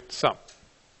correct sum.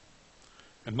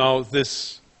 And now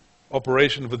this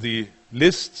operation with the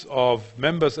lists of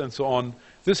members and so on,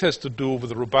 this has to do with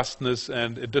the robustness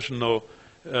and additional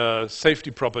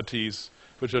safety properties,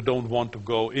 which I don't want to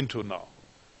go into now.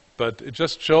 But it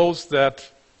just shows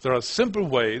that there are simple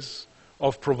ways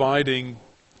of providing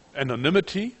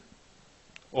anonymity,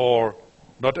 or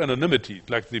not anonymity,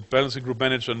 like the balancing group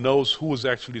manager knows who is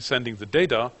actually sending the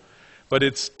data, but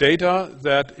it's data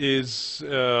that is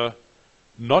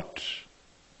not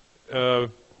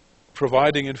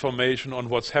providing information on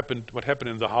what happened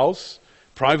in the house.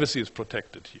 Privacy is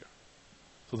protected here.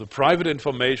 So the private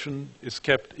information is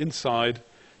kept inside,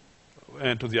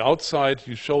 and to the outside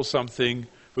you show something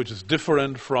which is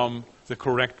different from the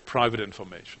correct private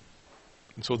information.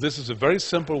 And so this is a very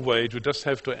simple way. You just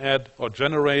have to add or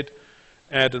generate,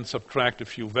 add and subtract a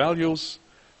few values,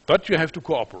 but you have to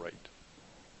cooperate.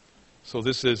 So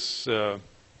this is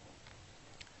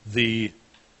the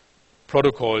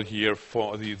protocol here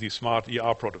for the smart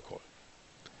ER protocol.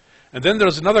 And then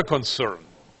there's another concern,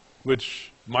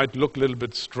 which might look a little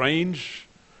bit strange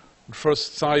at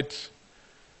first sight: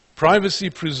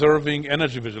 privacy-preserving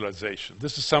energy visualization.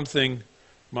 This is something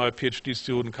my PhD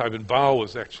student Kai-Bin Bao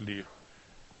is actually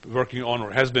working on,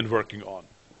 or has been working on.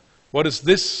 What is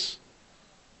this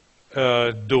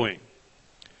doing?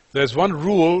 There's one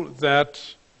rule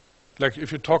that, like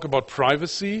if you talk about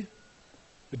privacy,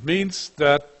 it means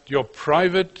that your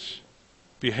private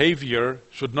behavior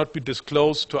should not be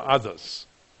disclosed to others.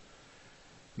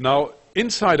 Now,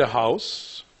 inside a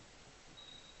house,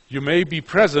 you may be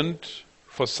present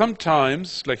for some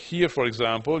times, like here, for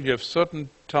example, you have certain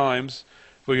times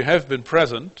where you have been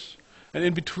present, and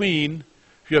in between,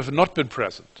 you have not been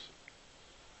present.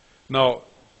 Now,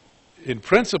 in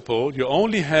principle, you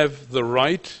only have the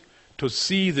right to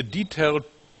see the detailed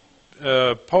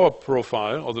power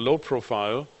profile or the load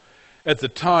profile at the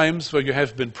times where you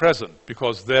have been present,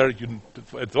 because there,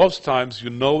 at those times, you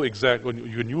knew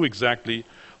exactly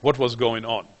what was going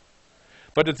on.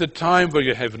 But at the time where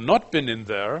you have not been in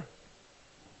there,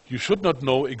 you should not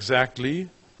know exactly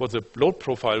what the load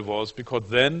profile was, because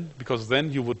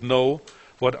then you would know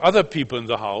what other people in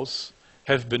the house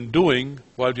have been doing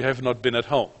while you have not been at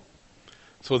home.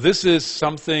 So this is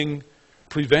something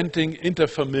preventing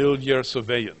interfamiliar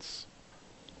surveillance.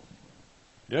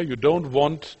 Yeah, you don't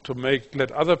want to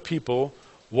let other people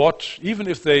watch, even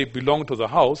if they belong to the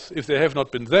house. If they have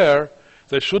not been there,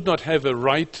 they should not have a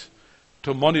right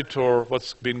to monitor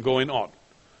what's been going on.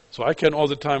 So I can all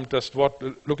the time just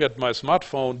look at my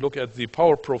smartphone, look at the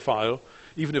power profile.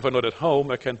 Even if I'm not at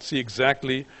home, I can see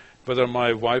exactly whether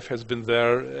my wife has been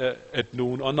there at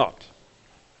noon or not.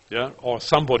 Yeah? Or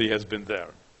somebody has been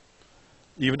there.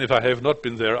 Even if I have not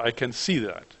been there, I can see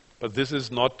that. But this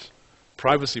is not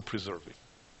privacy preserving.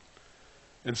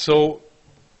 And so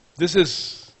this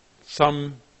is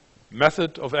some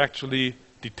method of actually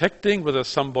detecting whether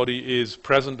somebody is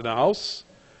present in a house.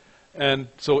 And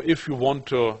so if you want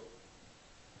to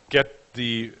get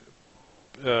the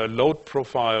load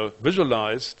profile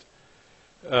visualized,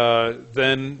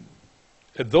 then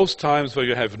at those times where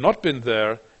you have not been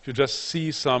there, you just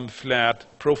see some flat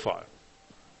profile,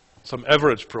 some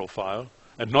average profile,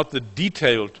 and not the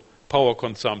detailed power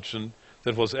consumption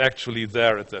that was actually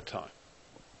there at that time.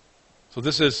 So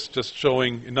this is just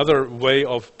showing another way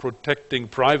of protecting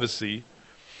privacy,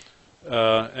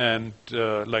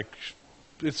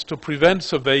 it's to prevent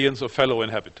surveillance of fellow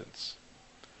inhabitants.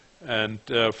 And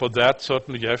for that,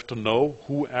 certainly you have to know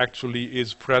who actually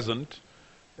is present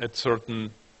at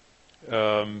certain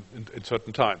in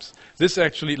certain times. This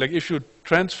actually, like if you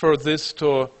transfer this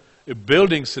to a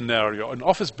building scenario, an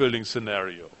office building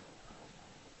scenario,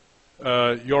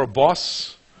 your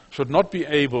boss should not be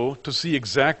able to see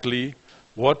exactly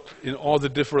what in all the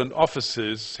different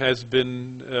offices has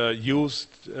been used,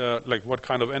 like what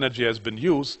kind of energy has been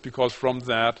used, because from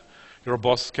that your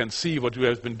boss can see what you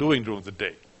have been doing during the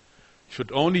day. You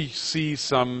should only see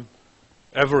some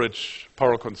average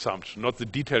power consumption, not the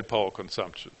detailed power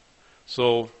consumption.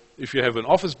 So if you have an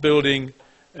office building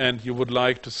and you would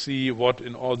like to see what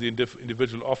in all the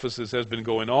individual offices has been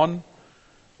going on,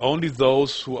 only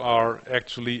those who are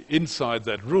actually inside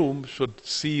that room should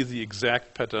see the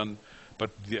exact pattern, but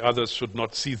the others should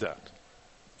not see that.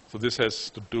 So this has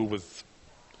to do with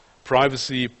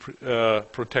privacy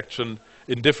protection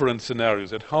in different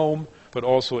scenarios, at home, but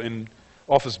also in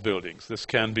office buildings. This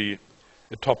can be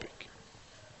a topic.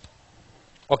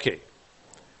 Okay.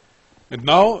 And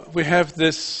now we have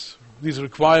these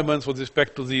requirements with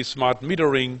respect to the smart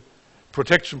metering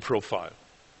protection profile.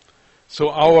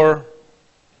 So our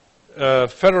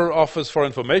Federal Office for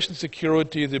Information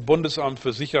Security, the Bundesamt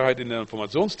für Sicherheit in der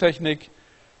Informationstechnik,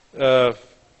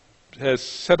 has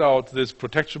set out this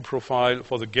protection profile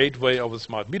for the gateway of a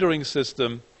smart metering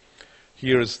system.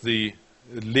 Here is the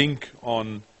link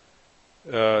on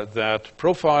that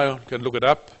profile. You can look it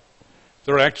up.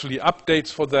 There are actually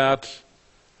updates for that.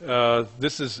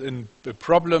 This is a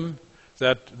problem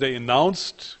that they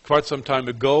announced quite some time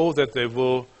ago that they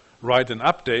will write an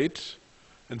update.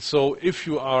 And so if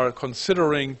you are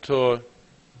considering to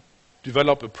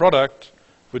develop a product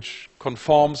which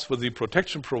conforms with the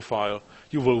protection profile,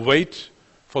 you will wait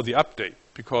for the update,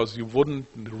 because you wouldn't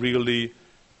really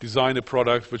design a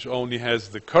product which only has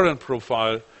the current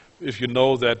profile if you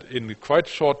know that in a quite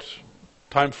short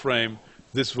time frame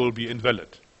this will be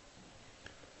invalid.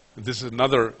 And this is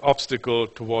another obstacle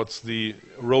towards the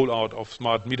rollout of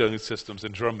smart metering systems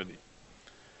in Germany.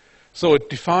 So it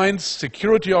defines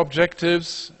security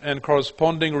objectives and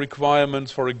corresponding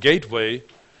requirements for a gateway,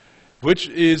 which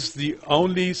is the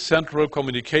only central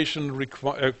communication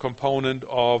component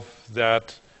of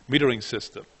that metering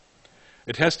system.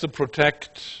 It has to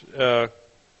protect,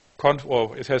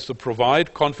 or it has to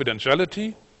provide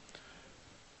confidentiality,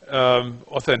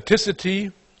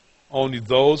 authenticity. Only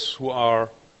those who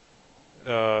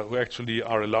actually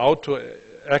are allowed to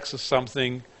access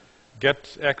something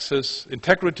get access.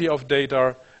 Integrity of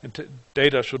data, and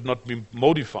data should not be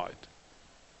modified.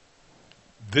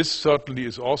 This certainly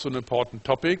is also an important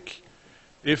topic.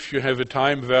 If you have a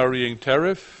time-varying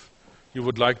tariff, you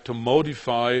would like to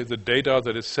modify the data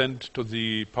that is sent to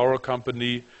the power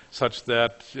company such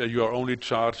that you are only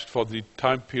charged for the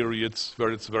time periods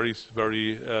where it's very,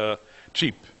 very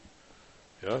cheap.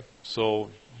 Yeah?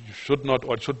 So you should not,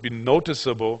 or it should be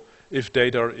noticeable if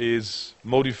data is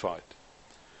modified.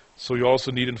 So you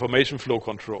also need information flow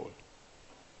control.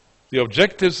 The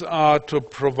objectives are to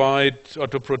provide or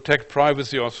to protect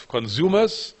privacy of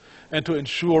consumers and to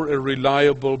ensure a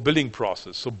reliable billing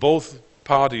process. So both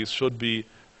parties should be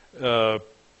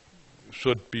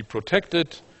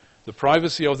protected. The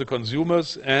privacy of the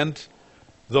consumers and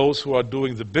those who are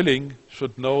doing the billing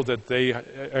should know that they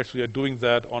actually are doing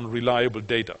that on reliable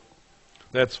data.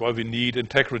 That's why we need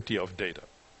integrity of data.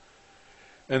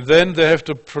 And then they have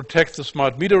to protect the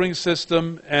smart metering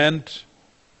system and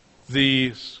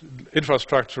the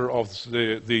infrastructure of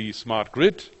the smart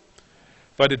grid,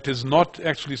 but it is not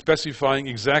actually specifying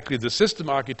exactly the system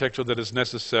architecture that is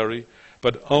necessary,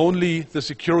 but only the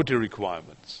security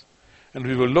requirements. And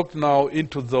we will look now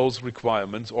into those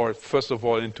requirements, or first of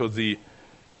all into the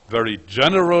very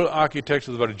general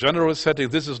architecture, the very general setting.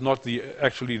 This is not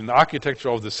actually an architecture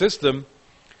of the system,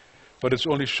 but it's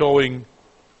only showing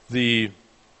the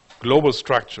global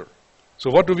structure. So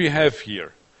what do we have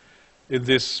here in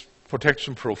this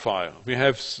protection profile? We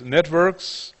have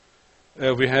networks.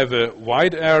 We have a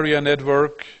wide area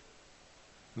network.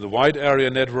 The wide area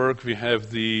network, we have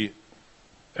the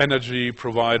energy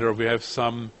provider. We have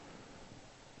some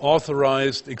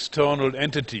authorized external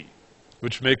entity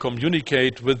which may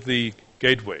communicate with the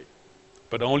gateway,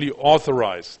 but only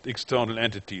authorized external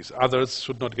entities. Others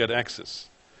should not get access.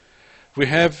 We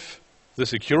have the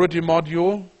security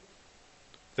module.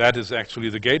 That is actually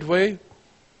the gateway.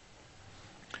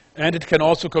 And it can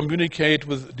also communicate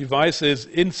with devices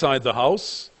inside the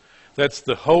house. That's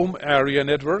the home area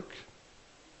network.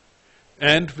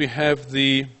 And we have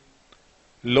the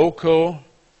local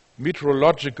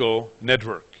meteorological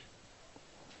network.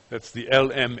 That's the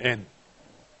LMN.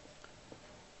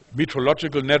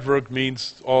 Meteorological network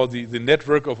means the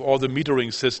network of all the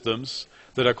metering systems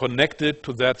that are connected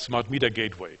to that smart meter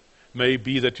gateway. May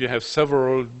be that you have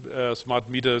several smart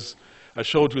meters. I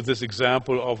showed you this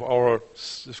example of our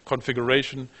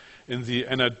configuration in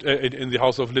the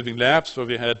House of Living Labs, where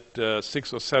we had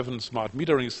 6 or 7 smart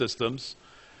metering systems.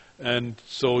 And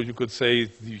so you could say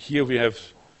here we have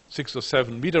 6 or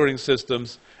 7 metering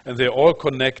systems, and they all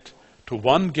connect to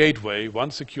one gateway,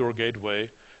 one secure gateway.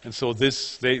 And so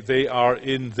they are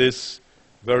in this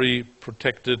very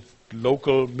protected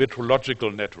local meteorological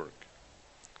network.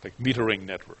 like metering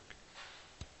network.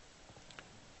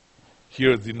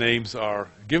 Here the names are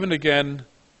given again: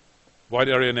 wide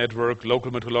area network,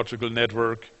 local meteorological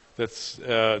network, that's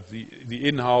the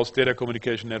in-house data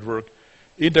communication network,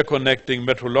 interconnecting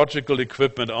meteorological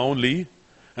equipment only,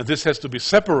 and this has to be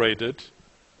separated,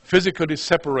 physically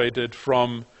separated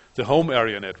from the home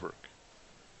area network.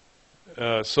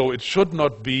 So it should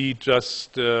not be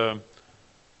just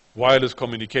wireless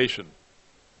communication,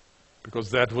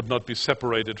 because that would not be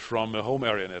separated from a home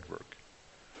area network.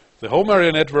 The home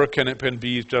area network can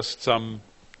be just some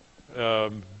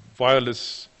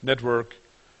wireless network.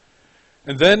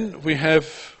 And then we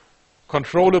have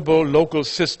controllable local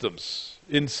systems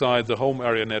inside the home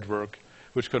area network,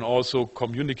 which can also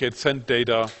communicate, send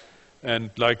data,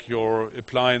 and like your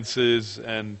appliances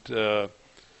and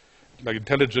like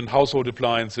intelligent household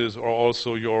appliances, or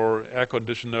also your air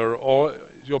conditioner or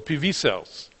your PV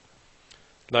cells.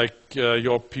 Like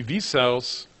your PV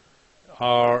cells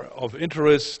are of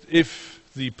interest if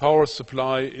the power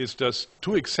supply is just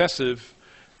too excessive.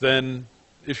 Then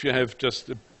if you have just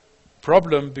a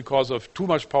problem because of too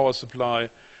much power supply,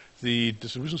 the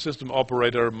distribution system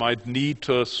operator might need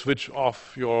to switch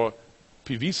off your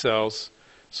PV cells.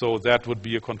 So that would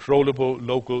be a controllable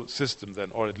local system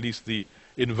then, or at least the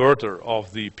inverter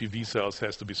of the PV cells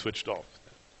has to be switched off.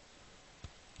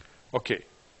 Okay,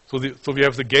 so we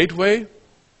have the gateway.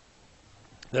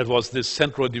 That was this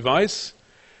central device.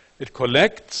 It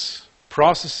collects,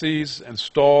 processes, and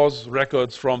stores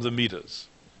records from the meters.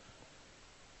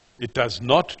 It does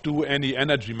not do any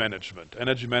energy management.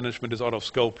 Energy management is out of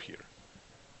scope here.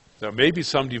 There may be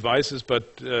some devices,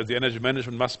 but the energy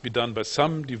management must be done by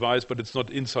some device, but it's not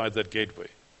inside that gateway.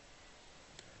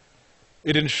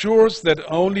 It ensures that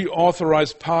only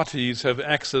authorized parties have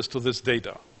access to this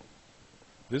data.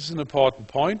 This is an important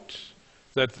point,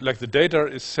 that like the data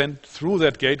is sent through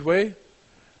that gateway,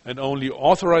 and only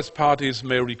authorized parties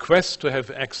may request to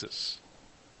have access.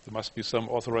 There must be some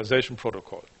authorization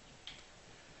protocol.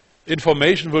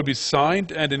 Information will be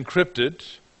signed and encrypted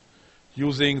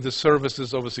using the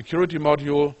services of a security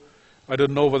module. I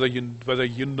don't know whether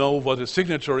you know what a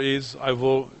signature is. I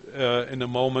will, in a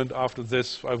moment after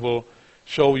this, I will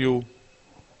show you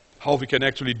how we can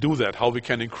actually do that, how we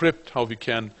can encrypt, how we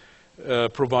can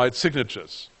provide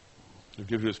signatures. I'll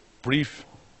give you a brief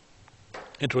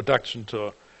introduction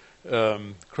to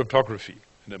cryptography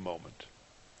in a moment.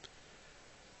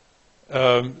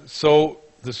 So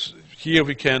here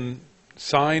we can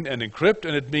sign and encrypt,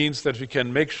 and it means that we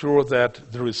can make sure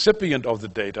that the recipient of the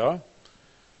data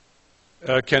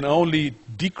can only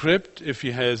decrypt if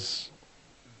he has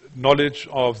knowledge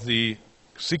of the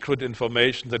secret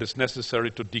information that is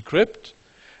necessary to decrypt,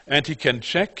 and he can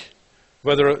check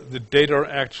whether the data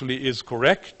actually is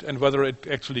correct and whether it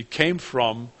actually came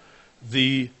from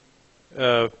the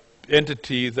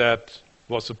entity that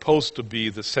was supposed to be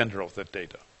the sender of that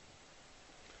data.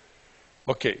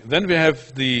 Okay, then we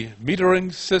have the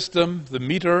metering system. The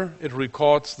meter, it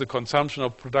records the consumption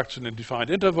of production in defined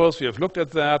intervals. We have looked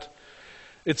at that.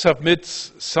 It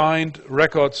submits signed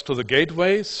records to the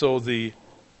gateway, so the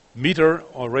meter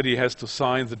already has to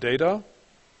sign the data,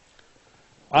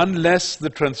 unless the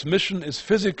transmission is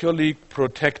physically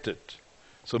protected.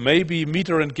 So maybe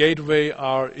meter and gateway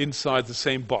are inside the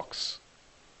same box.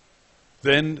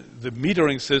 Then the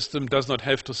metering system does not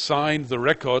have to sign the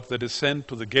record that is sent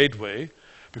to the gateway,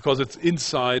 because it's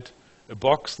inside a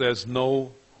box. There's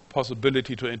no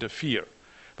possibility to interfere.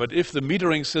 But if the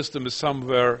metering system is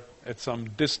somewhere at some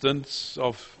distance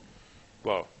of,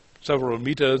 well, several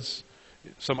meters,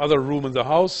 some other room in the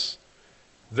house,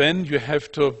 then you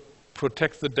have to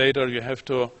protect the data, you have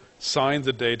to sign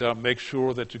the data, make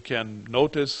sure that you can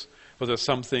notice whether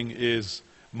something is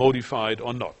modified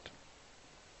or not.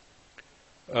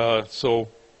 So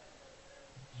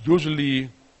usually,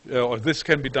 or this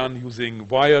can be done using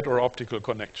wired or optical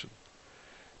connection.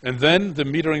 And then the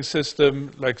metering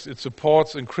system, like it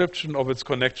supports encryption of its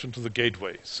connection to the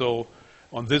gateway. So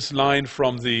on this line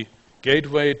from the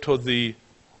gateway to the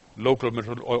local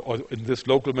or in this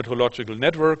local meteorological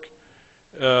network,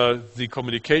 the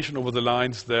communication over the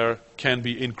lines there can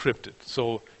be encrypted.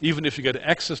 So even if you get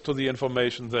access to the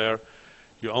information there,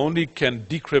 you only can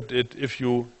decrypt it if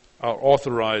you are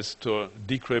authorized to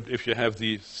decrypt, if you have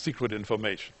the secret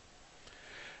information.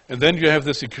 And then you have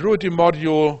the security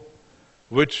module,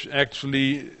 which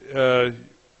actually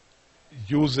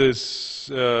uses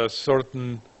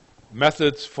certain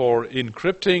methods for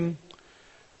encrypting.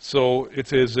 So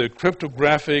it is a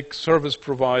cryptographic service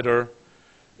provider.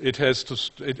 It has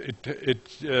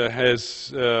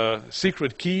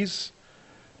secret keys,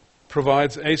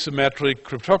 provides asymmetric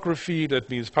cryptography, that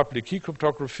means public key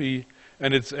cryptography,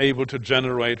 and it's able to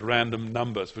generate random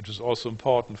numbers, which is also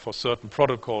important for certain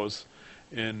protocols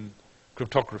in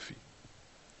cryptography.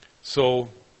 So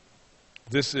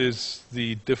this is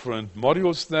the different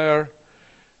modules there,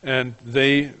 and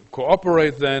they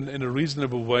cooperate then in a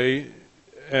reasonable way,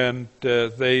 and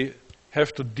they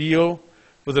have to deal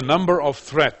with a number of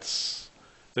threats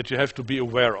that you have to be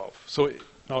aware of. So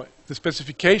now the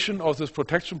specification of this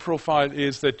protection profile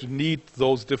is that you need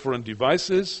those different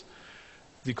devices.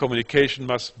 The communication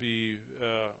must be,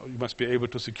 you must be able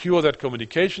to secure that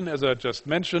communication, as I just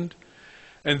mentioned.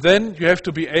 And then you have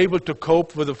to be able to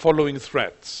cope with the following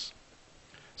threats.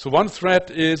 So one threat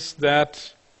is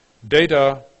that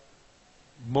data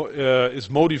is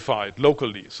modified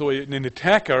locally. So an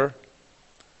attacker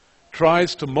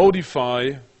tries to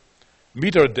modify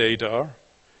metadata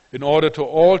in order to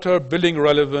alter billing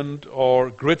relevant or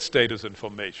grid status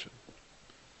information.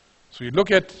 So you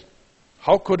look at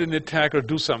how could an attacker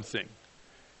do something.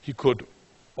 He could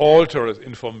alter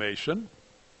information,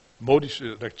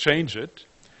 like change it.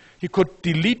 He could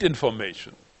delete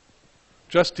information,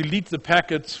 just delete the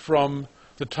packets from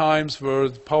the times where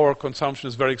the power consumption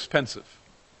is very expensive.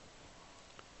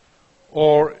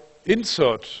 Or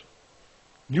insert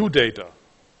new data,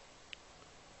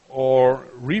 or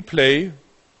replay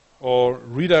or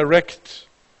redirect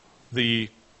the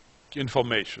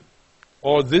information.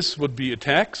 All this would be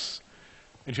attacks,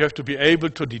 and you have to be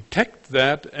able to detect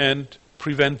that and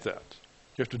prevent that.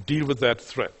 You have to deal with that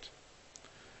threat.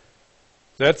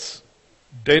 That's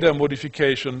data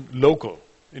modification local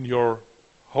in your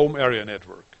home area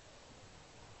network.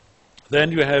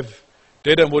 Then you have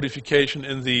data modification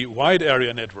in the wide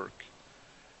area network.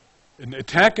 An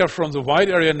attacker from the wide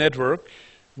area network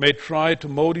may try to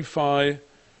modify,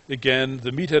 again,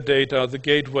 the metadata, the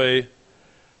gateway,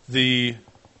 the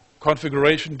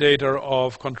configuration data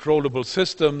of controllable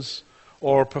systems,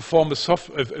 or perform a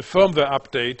firmware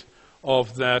update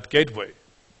of that gateway.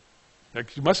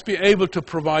 Like, you must be able to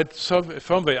provide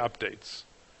firmware updates.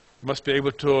 You must be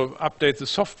able to update the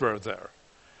software there.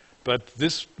 But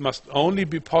this must only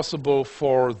be possible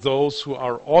for those who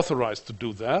are authorized to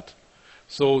do that.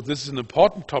 So this is an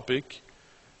important topic.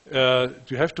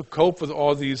 You have to cope with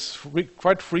all these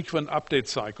quite frequent update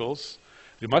cycles.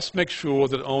 You must make sure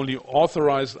that only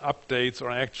authorized updates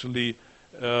are actually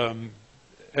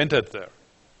entered there.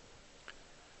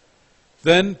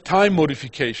 Then time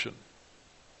modification.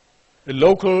 A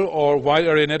local or wide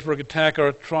area network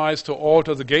attacker tries to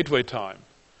alter the gateway time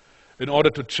in order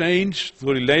to change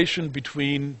the relation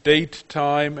between date,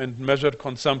 time, and measured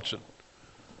consumption.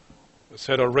 As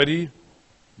said already,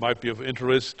 might be of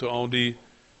interest to only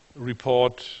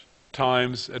report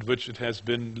times at which it has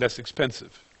been less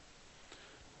expensive.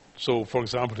 So, for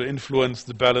example, to influence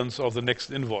the balance of the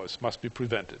next invoice must be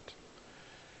prevented.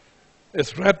 A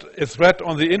threat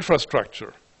on the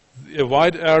infrastructure. A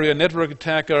wide area network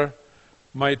attacker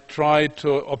might try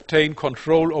to obtain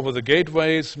control over the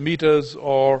gateways, meters,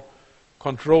 or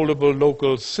controllable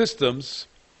local systems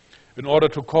in order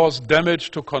to cause damage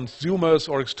to consumers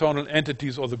or external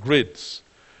entities or the grids.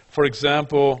 For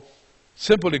example,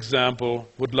 simple example,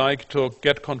 would like to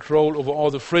get control over all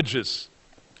the fridges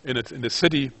in the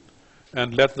city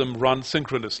and let them run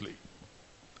synchronously.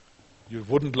 You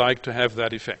wouldn't like to have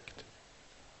that effect.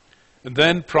 And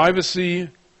then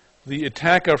privacy. The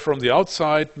attacker from the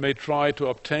outside may try to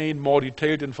obtain more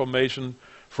detailed information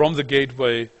from the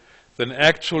gateway than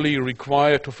actually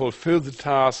required to fulfill the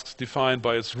tasks defined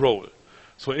by its role.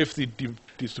 So if the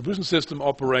distribution system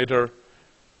operator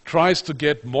tries to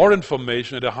get more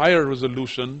information at a higher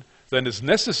resolution than is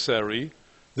necessary,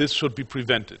 this should be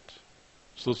prevented.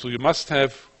 So you must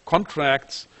have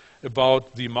contracts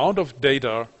about the amount of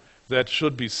data that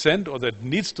should be sent or that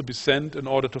needs to be sent in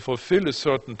order to fulfill a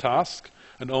certain task,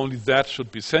 and only that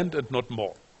should be sent and not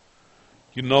more.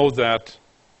 You know that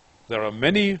there are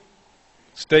many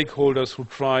stakeholders who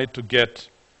try to get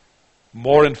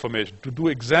more information, to do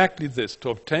exactly this, to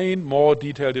obtain more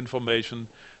detailed information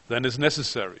than is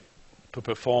necessary to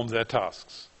perform their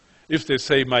tasks. If they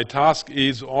say, my task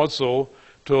is also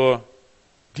to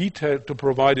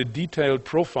provide a detailed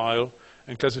profile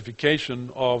and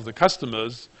classification of the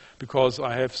customers because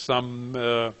I have some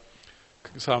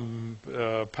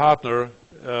partner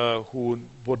who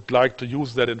would like to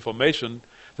use that information,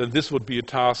 then this would be a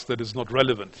task that is not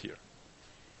relevant here.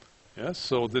 Yes,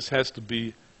 so this has to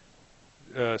be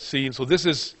seen. So this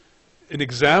is an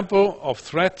example of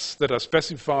threats that are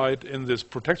specified in this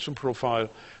protection profile.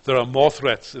 There are more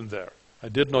threats in there. I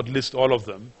did not list all of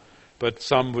them, but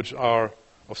some which are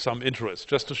of some interest,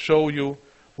 just to show you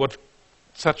what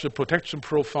such a protection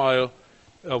profile,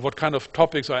 what kind of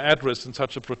topics are addressed in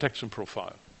such a protection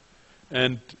profile.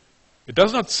 And it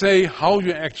does not say how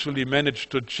you actually manage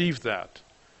to achieve that.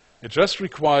 It just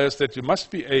requires that you must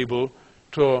be able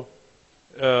to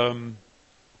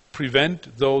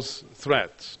prevent those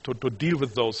threats, to deal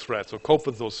with those threats or cope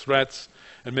with those threats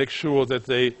and make sure that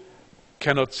they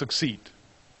cannot succeed.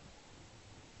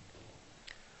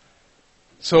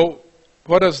 So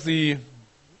what is the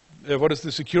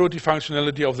security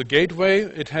functionality of the gateway?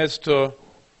 It has to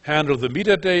handle the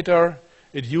metadata.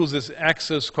 It uses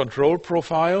access control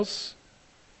profiles.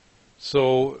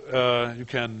 So you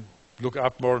can look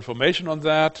up more information on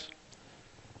that.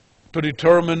 To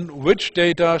determine which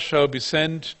data shall be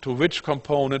sent to which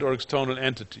component or external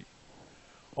entity.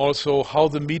 Also, how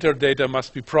the metadata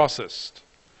must be processed.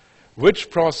 Which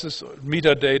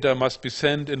metadata must be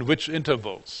sent in which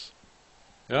intervals.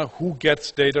 Yeah, who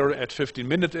gets data at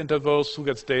 15-minute intervals, who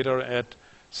gets data at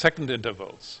second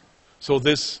intervals. So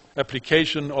this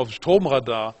application of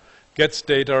Stromradar gets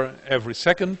data every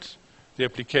second. The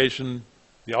application,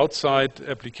 the outside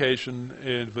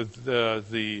application with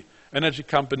the energy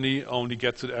company only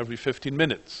gets it every 15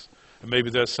 minutes. And maybe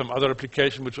there's some other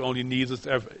application which only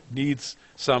needs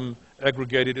some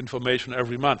aggregated information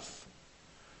every month.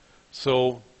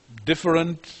 So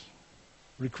different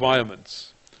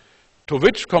requirements. To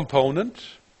which component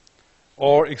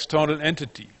or external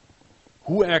entity?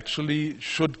 Who actually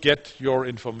should get your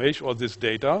information or this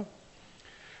data?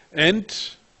 And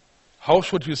how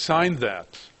should you sign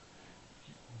that?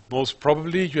 Most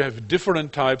probably you have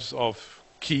different types of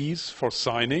keys for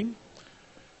signing,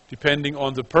 depending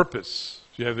on the purpose.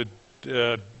 You have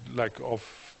it like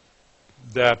of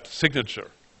that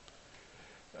signature.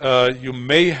 You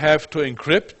may have to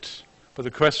encrypt, but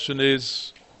the question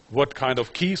is, what kind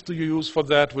of keys do you use for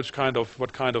that? What kind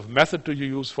of method do you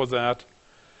use for that?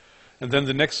 And then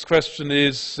the next question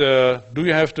is, do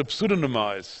you have to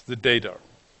pseudonymize the data?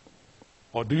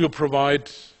 Or do you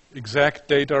provide exact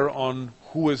data on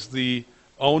who is the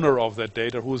owner of that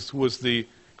data, who is the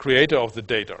creator of the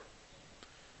data?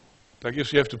 Like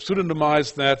if you have to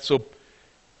pseudonymize that, so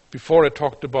before I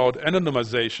talked about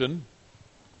anonymization,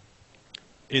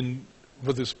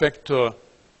 with respect to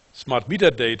smart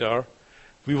meter data,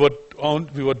 we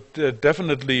would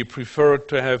definitely prefer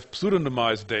to have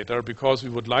pseudonymized data because we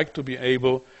would like to be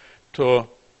able to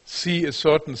see a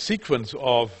certain sequence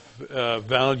of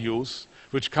values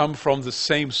which come from the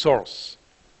same source.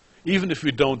 Even if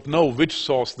we don't know which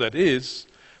source that is,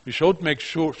 we should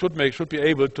be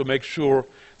able to make sure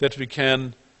that we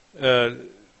can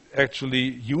actually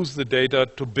use the data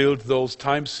to build those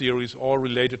time series all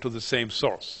related to the same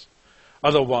source.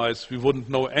 Otherwise, we wouldn't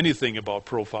know anything about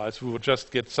profiles. We would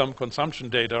just get some consumption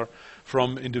data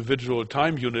from individual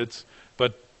time units,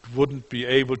 but wouldn't be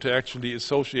able to actually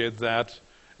associate that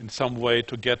in some way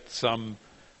to get some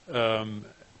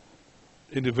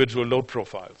individual load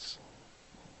profiles.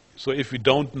 So if we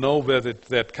don't know where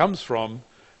that comes from,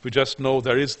 we just know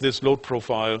there is this load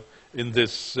profile in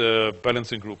this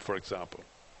balancing group, for example.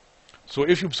 So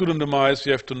if you pseudonymize,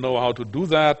 you have to know how to do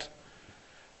that.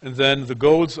 And then the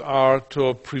goals are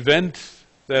to prevent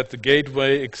that the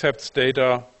gateway accepts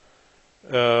data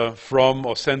from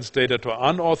or sends data to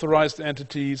unauthorized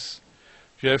entities.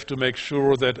 You have to make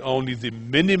sure that only the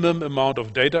minimum amount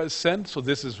of data is sent. So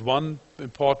this is one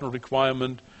important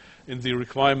requirement in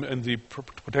the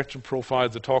protection profile.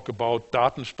 They talk about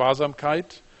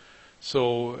Datensparsamkeit.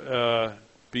 So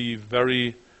be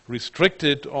very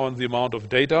restricted on the amount of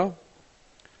data.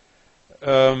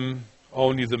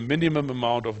 Only the minimum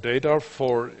amount of data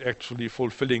for actually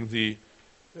fulfilling the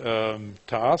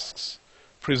tasks.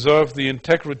 Preserve the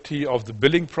integrity of the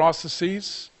billing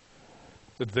processes,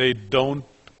 that they don't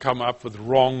come up with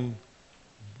wrong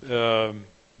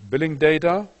billing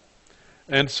data,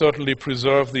 and certainly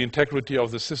preserve the integrity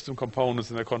of the system components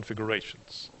and their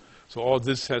configurations. So all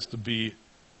this has to be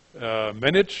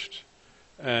managed,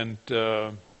 and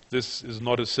this is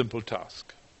not a simple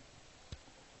task.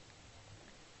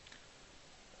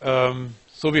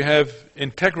 So we have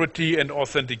integrity and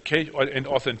authentication and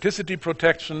authenticity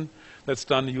protection. That's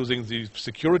done using the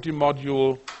security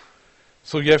module.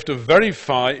 So you have to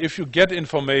verify if you get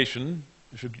information,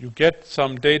 if you get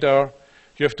some data,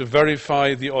 you have to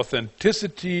verify the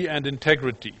authenticity and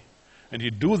integrity. And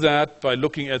you do that by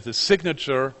looking at the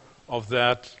signature of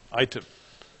that item.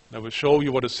 And I will show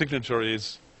you what a signature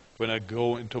is when I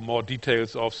go into more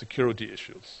details of security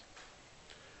issues.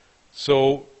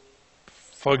 So,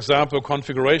 for example,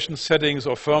 configuration settings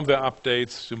or firmware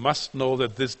updates, you must know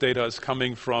that this data is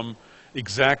coming from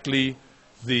exactly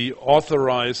the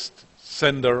authorized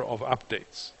sender of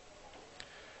updates.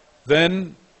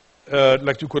 Then,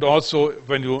 like you could also,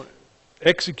 when you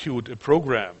execute a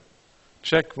program,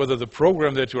 check whether the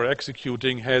program that you're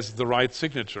executing has the right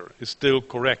signature, is still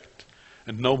correct,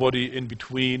 and nobody in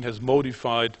between has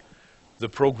modified the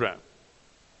program.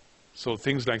 So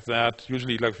things like that,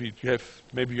 usually like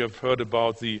maybe you have heard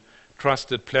about the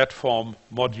trusted platform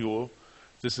module.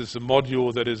 This is a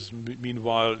module that is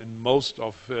meanwhile in most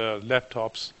of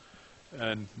laptops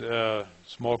and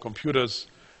small computers,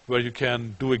 where you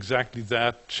can do exactly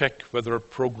that, check whether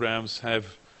programs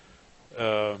have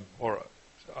or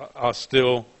are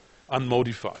still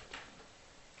unmodified.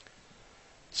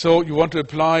 So you want to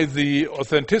apply the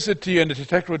authenticity and the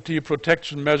integrity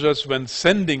protection measures when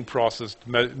sending processed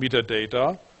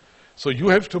metadata. So you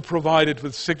have to provide it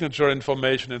with signature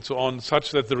information and so on,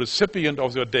 such that the recipient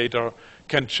of your data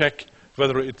can check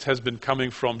whether it has been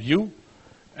coming from you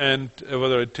and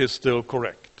whether it is still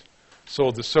correct.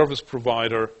 So the service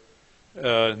provider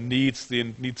needs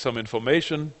some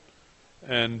information,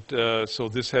 and so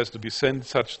this has to be sent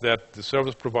such that the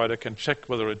service provider can check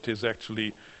whether it is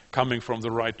actually coming from the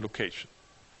right location.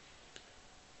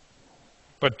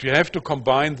 But you have to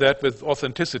combine that with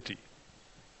authenticity.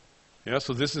 Yeah,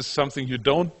 so this is something you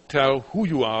don't tell who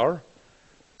you are,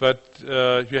 but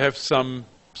you have some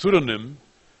pseudonym,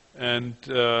 and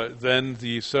then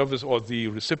the service or the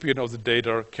recipient of the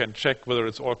data can check whether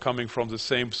it's all coming from the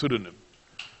same pseudonym.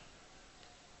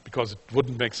 Because it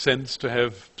wouldn't make sense to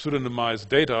have pseudonymized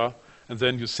data and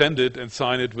then you send it and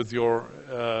sign it with your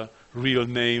real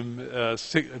name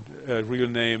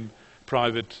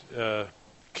private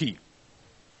key.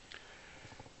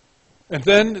 And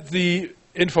then the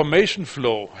information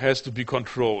flow has to be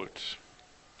controlled.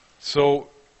 So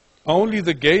only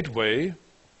the gateway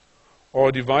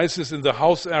or devices in the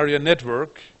house area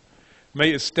network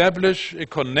may establish a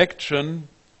connection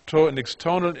to an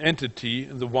external entity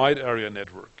in the wide area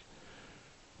network.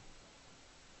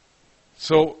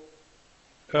 So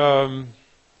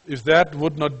if that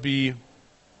would not be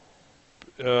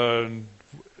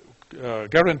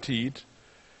guaranteed,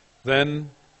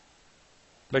 then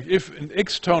like if an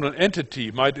external entity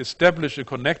might establish a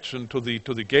connection to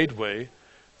the gateway,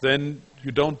 then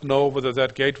you don't know whether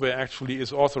that gateway actually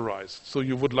is authorized. So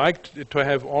you would like to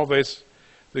have always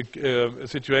a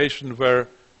situation where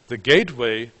the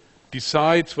gateway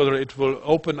decides whether it will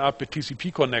open up a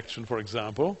TCP connection, for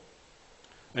example,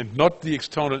 and not the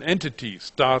external entity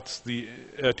starts the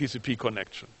TCP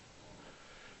connection.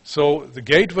 So the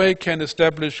gateway can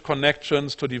establish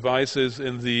connections to devices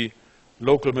in the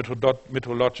local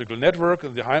metrological network,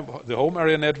 in the home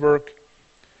area network,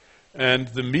 and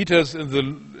the meters in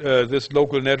this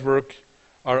local network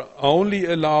are only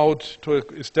allowed to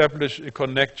establish a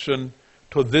connection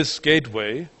to this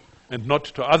gateway and not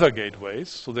to other gateways.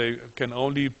 So they can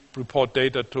only report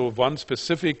data to one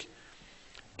specific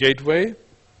gateway.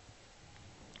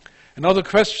 Another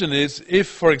question is if,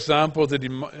 for example,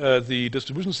 the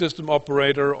distribution system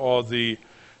operator or the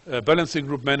balancing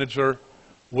group manager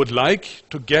would like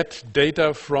to get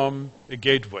data from a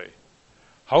gateway.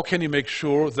 How can you make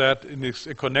sure that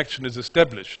a connection is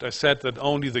established? I said that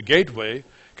only the gateway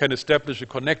can establish a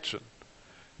connection.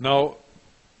 Now,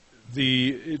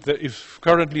 if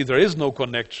currently there is no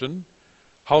connection,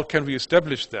 how can we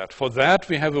establish that? For that,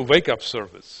 we have a wake-up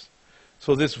service.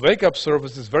 So this wake-up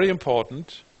service is very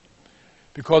important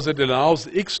because it allows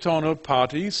external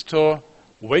parties to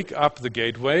wake up the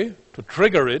gateway, to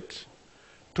trigger it,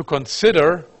 to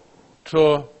consider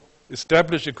to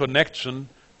establish a connection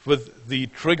with the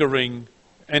triggering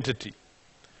entity.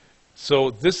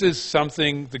 So this is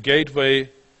something the gateway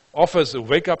offers a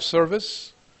wake-up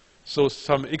service, so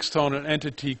some external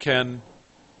entity can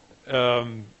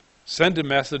send a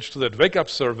message to that wake-up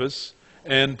service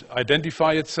and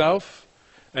identify itself.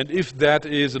 And if that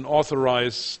is an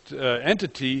authorized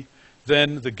entity,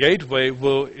 then the gateway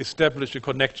will establish a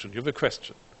connection. You have a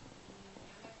question?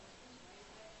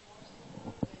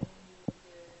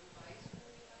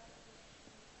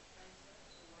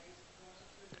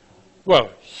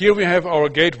 Well, here we have our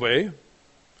gateway,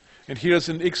 and here's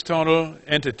an external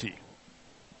entity.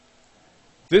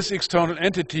 This external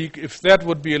entity, if that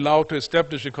would be allowed to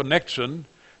establish a connection,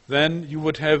 then you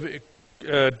would have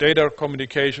data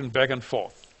communication back and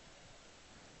forth.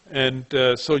 And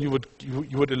so you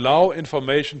would allow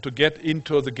information to get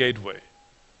into the gateway.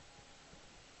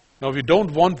 Now we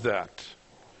don't want that.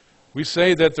 We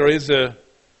say that there is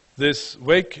this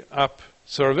wake-up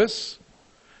service,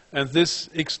 and this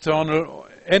external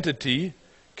entity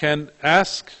can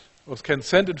ask or can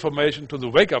send information to the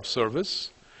wake-up service,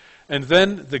 and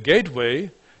then the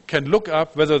gateway can look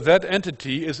up whether that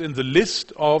entity is in the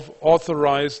list of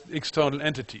authorized external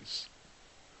entities.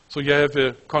 So you have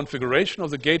a configuration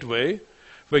of the gateway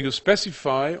where you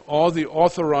specify all the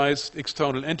authorized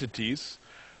external entities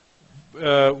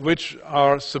which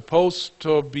are supposed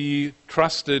to be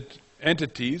trusted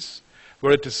entities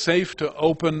where it is safe to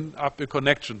open up a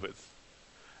connection with.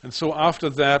 And so after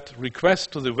that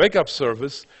request to the wake-up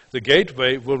service, the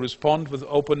gateway will respond with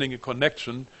opening a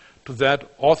connection to that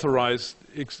authorized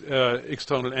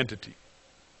external entity.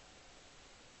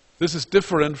 This is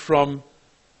different from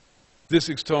this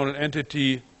external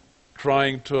entity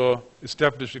trying to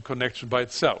establish a connection by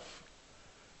itself,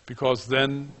 because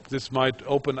then this might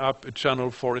open up a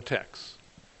channel for attacks.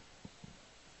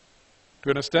 Do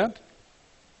you understand?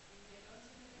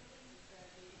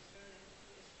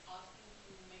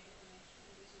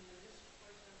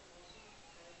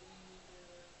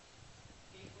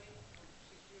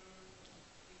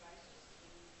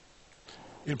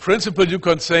 In principle, you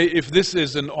can say if this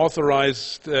is an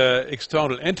authorized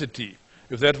external entity,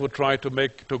 if that would try to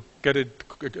get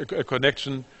a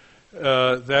connection,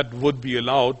 that would be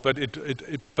allowed. But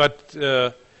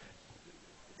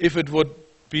if it would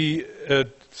be a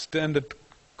standard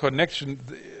connection,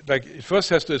 like it first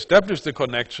has to establish the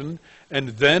connection, and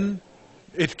then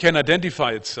it can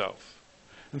identify itself.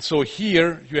 And so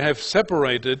here you have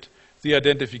separated the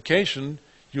identification.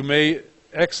 You may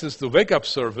access the wake-up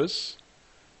service,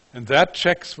 and that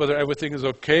checks whether everything is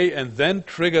okay and then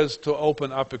triggers to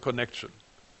open up a connection.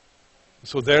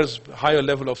 So there's a higher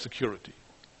level of security.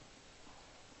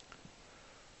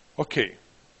 Okay,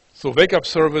 so wake-up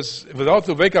service, without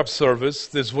the wake-up service,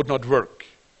 this would not work.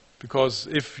 Because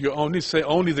if you only say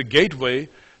only the gateway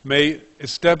may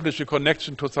establish a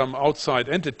connection to some outside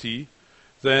entity,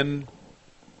 then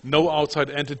no outside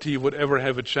entity would ever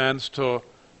have a chance to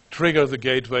trigger the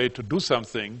gateway to do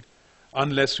something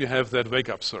unless you have that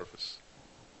wake-up service.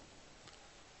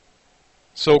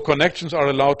 So connections are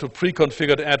allowed to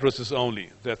pre-configured addresses only.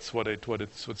 That's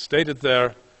what's stated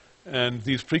there. And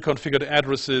these pre-configured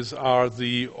addresses are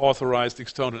the authorized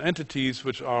external entities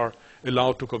which are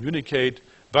allowed to communicate,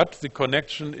 but the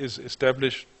connection is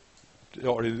established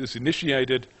or is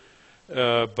initiated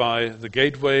by the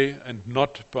gateway and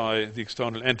not by the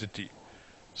external entity.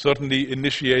 Certainly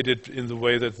initiated in the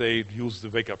way that they use the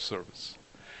wake-up service.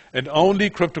 And only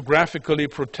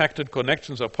cryptographically protected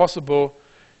connections are possible.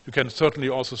 You can certainly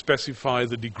also specify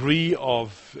the degree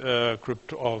of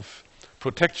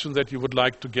protection that you would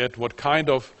like to get, what kind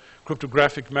of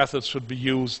cryptographic methods should be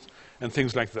used, and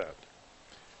things like that.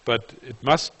 But it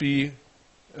must be,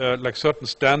 like certain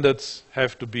standards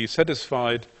have to be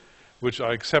satisfied, which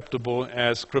are acceptable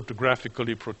as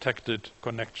cryptographically protected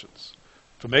connections.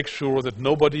 To make sure that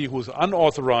nobody who is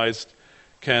unauthorized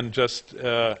can just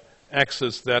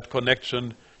access that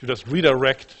connection. You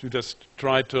just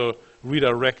try to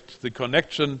redirect the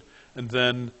connection and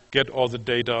then get all the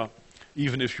data,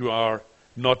 even if you are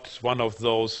not one of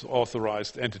those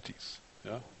authorized entities.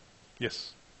 Yeah?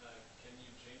 Yes? Can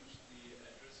you change the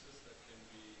addresses that can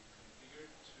be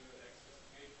configured to access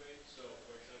the gateway? So,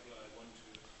 for example, I want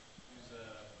to use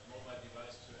a mobile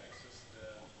device to access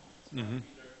the smart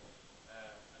meter,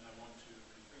 and I want to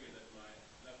configure that my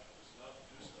laptop is allowed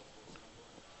to do so, for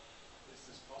example. Is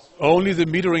this possible? Only the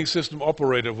metering system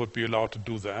operator would be allowed to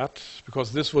do that,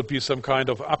 because this would be some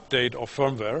kind of update of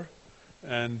firmware.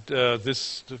 And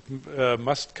this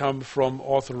must come from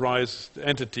authorized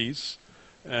entities.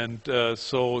 And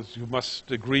so you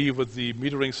must agree with the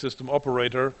metering system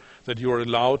operator that you are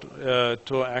allowed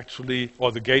to actually,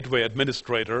 or the gateway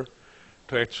administrator,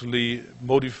 to actually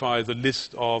modify the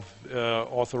list of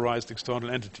authorized external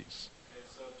entities. Okay,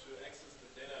 so to access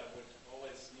the data, I would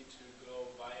always need to go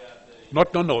via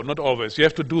the... Not always. You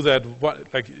have to do that,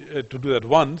 to do that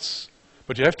once,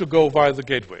 but you have to go via the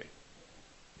gateway.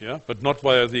 Yeah, but not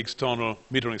via the external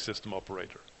metering system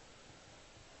operator.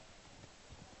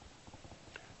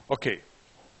 Okay.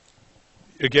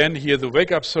 Again, here the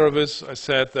wake-up service, I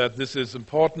said that this is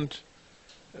important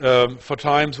for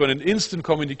times when an instant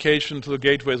communication to the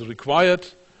gateway is required.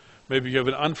 Maybe you have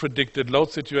an unpredicted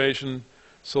load situation,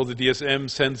 so the DSM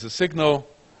sends a signal,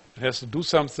 it has to do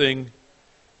something.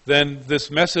 Then this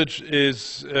message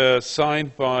is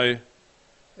signed by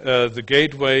the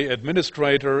gateway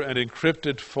administrator and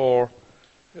encrypted for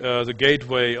the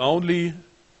gateway only.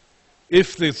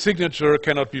 If the signature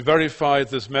cannot be verified,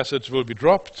 this message will be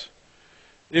dropped.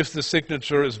 If the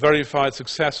signature is verified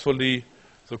successfully,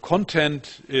 the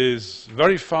content is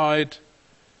verified,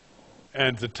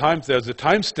 and there's a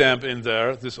timestamp in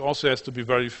there. This also has to be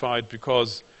verified,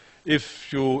 because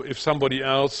if somebody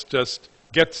else just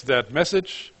gets that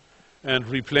message and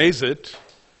replays it,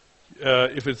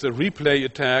 if it's a replay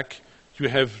attack, you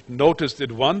have noticed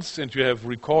it once and you have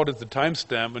recorded the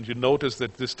timestamp and you notice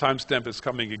that this timestamp is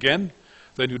coming again.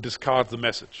 then you discard the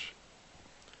message.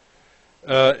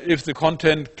 If the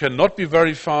content cannot be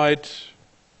verified,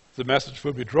 the message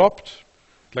will be dropped.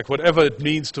 Like whatever it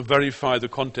means to verify the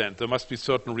content, there must be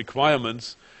certain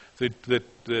requirements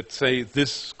that say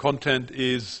this content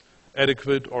is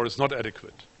adequate or is not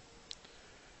adequate.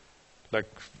 Like,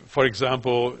 for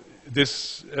example,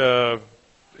 this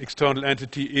external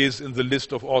entity is in the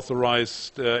list of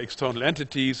authorized external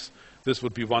entities. This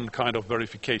would be one kind of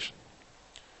verification.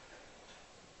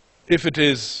 If it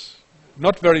is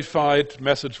not verified,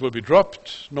 message will be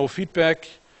dropped, no feedback,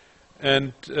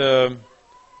 and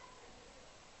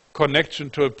connection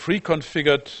to a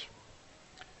pre-configured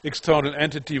external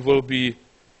entity will be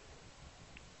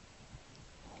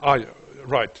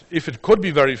right. If it could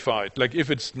be verified, like if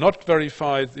it's not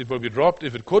verified, it will be dropped.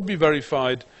 If it could be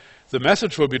verified, the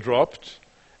message will be dropped,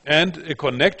 and a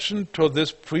connection to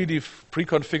this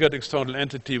pre-configured external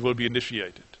entity will be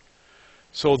initiated.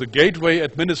 So the gateway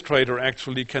administrator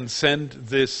actually can send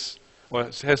this, or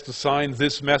has to sign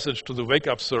this message to the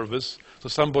wake-up service. So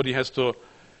somebody has to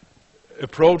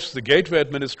approach the gateway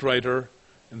administrator,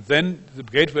 and then the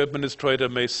gateway administrator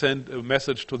may send a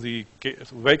message to the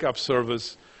wake-up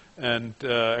service, and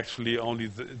actually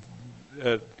only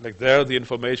like there the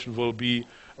information will be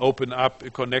open up a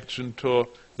connection to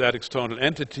that external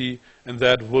entity, and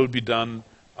that will be done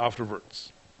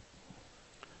afterwards.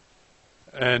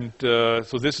 And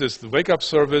so this is the wake-up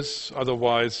service.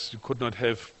 Otherwise, you could not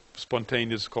have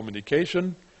spontaneous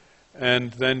communication.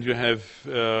 And then you have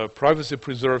privacy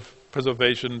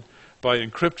preservation by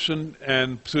encryption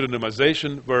and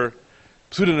pseudonymization, where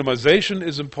pseudonymization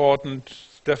is important,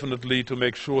 definitely, to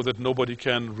make sure that nobody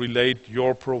can relate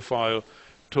your profile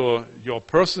to your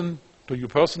person, to you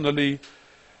personally.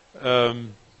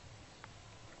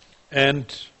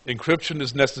 And encryption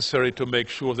is necessary to make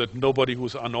sure that nobody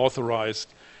who's unauthorized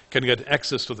can get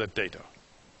access to that data.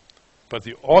 But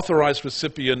the authorized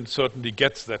recipient certainly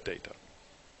gets that data.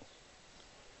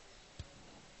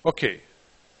 Okay.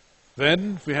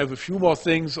 Then we have a few more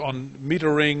things on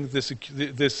metering.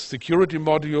 This security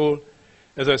module,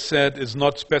 as I said, is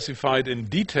not specified in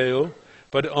detail,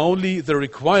 but only the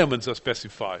requirements are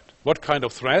specified. What kind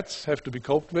of threats have to be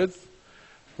coped with?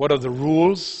 What are the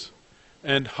rules?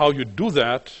 And how you do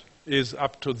that is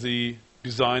up to the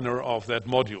designer of that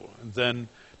module. And then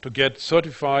to get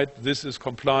certified this is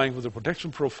complying with the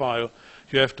protection profile,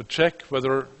 you have to check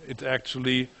whether it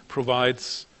actually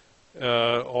provides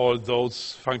all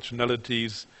those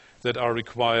functionalities that are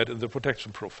required in the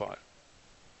protection profile.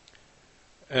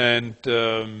 And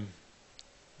then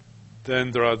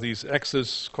there are these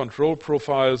access control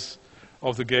profiles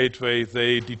of the gateway.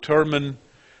 They determine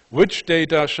which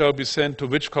data shall be sent to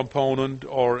which component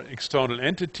or external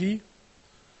entity.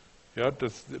 Yeah,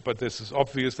 but this is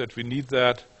obvious that we need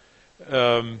that.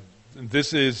 And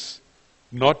this is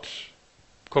not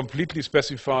completely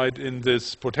specified in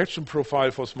this protection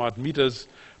profile for smart meters,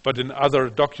 but in other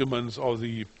documents of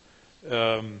the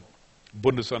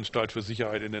Bundesanstalt für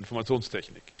Sicherheit in der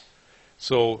Informationstechnik.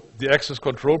 So the access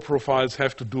control profiles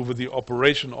have to do with the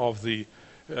operation of the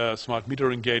smart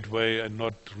metering gateway and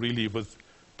not really with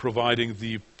providing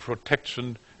the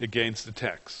protection against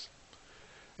attacks.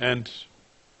 And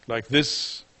like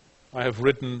this, I have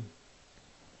written,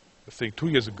 I think 2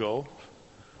 years ago,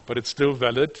 but it's still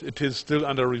valid. It is still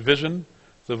under revision.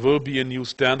 There will be a new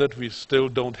standard. We still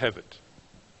don't have it.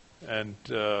 And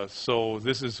so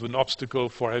this is an obstacle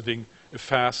for having a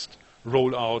fast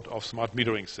rollout of smart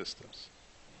metering systems.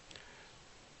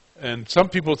 And some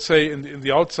people say in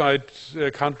the outside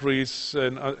countries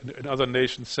and in other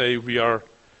nations say we are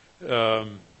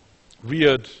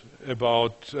weird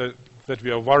about that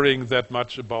we are worrying that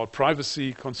much about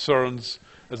privacy concerns.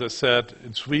 As I said,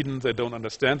 in Sweden they don't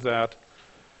understand that.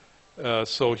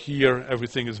 So here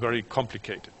everything is very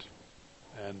complicated.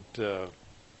 And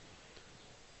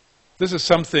this is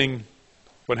something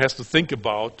one has to think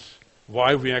about,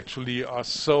 why we actually are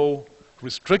so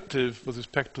restrictive with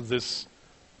respect to this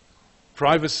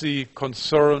privacy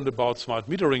concern about smart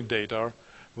metering data,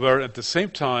 where at the same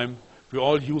time we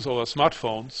all use our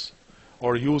smartphones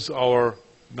or use our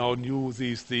now new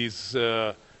these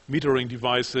metering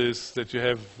devices that you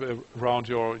have around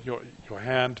your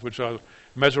hand, which are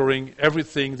measuring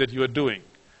everything that you are doing.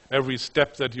 Every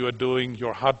step that you are doing,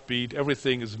 your heartbeat,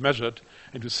 everything is measured,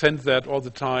 and you send that all the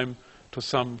time to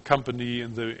some company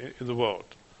in the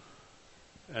world.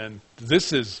 And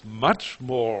this is much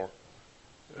more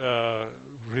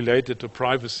related to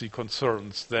privacy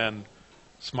concerns than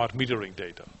smart metering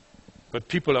data. But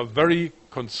people are very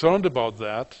concerned about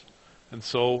that, and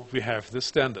so we have this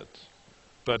standard.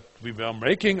 But we are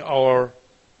making our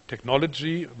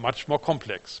technology much more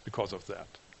complex because of that.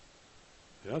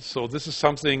 Yeah, so this is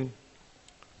something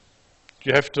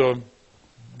you have to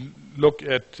look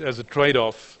at as a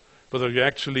trade-off, whether you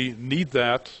actually need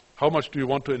that, how much do you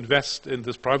want to invest in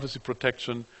this privacy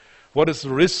protection, what is the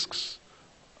risks,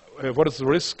 what is the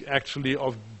risk actually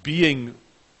of being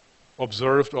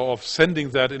observed or of sending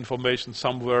that information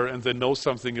somewhere and they know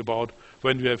something about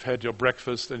when you have had your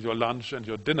breakfast and your lunch and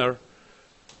your dinner.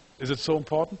 Is it so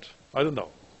important? I don't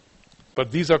know.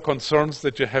 But these are concerns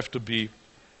that you have to be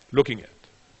looking at.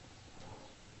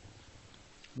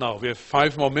 Now, we have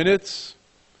 5 more minutes.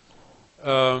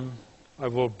 I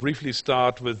will briefly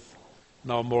start with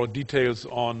now more details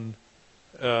on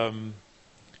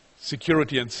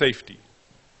security and safety.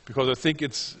 Because I think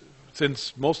it's,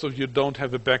 since most of you don't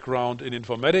have a background in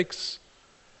informatics,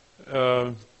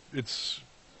 it's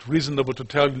reasonable to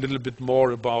tell you a little bit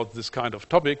more about this kind of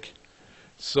topic.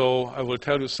 So I will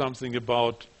tell you something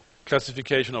about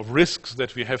classification of risks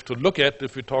that we have to look at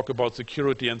if we talk about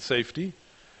security and safety,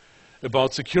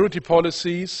 about security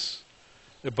policies,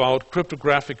 about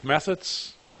cryptographic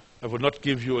methods. I will not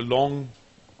give you a long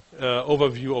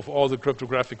overview of all the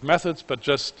cryptographic methods, but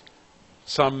just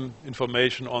some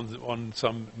information on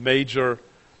some major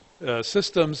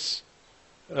systems,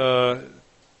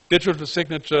 digital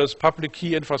signatures, public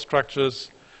key infrastructures,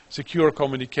 secure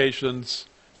communications.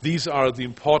 These are the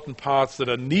important parts that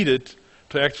are needed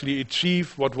to actually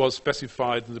achieve what was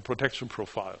specified in the protection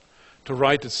profile. To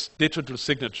write a digital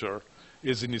signature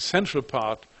is an essential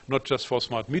part, not just for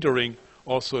smart metering,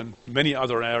 also in many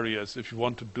other areas if you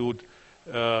want to do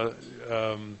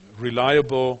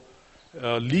reliable,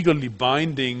 legally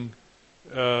binding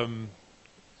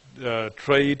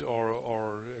trade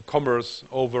or commerce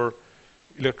over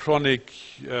electronic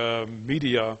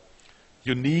media.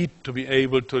 You need to be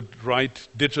able to write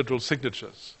digital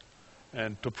signatures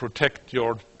and to protect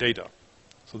your data.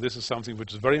 So this is something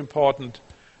which is very important,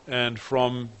 and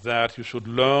from that you should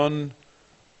learn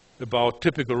about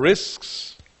typical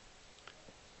risks,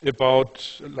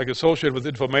 about like associated with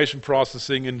information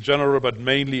processing in general, but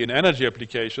mainly in energy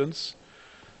applications.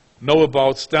 Know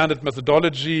about standard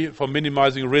methodology for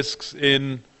minimizing risks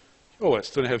in, oh, I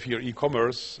still have here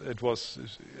e-commerce. It's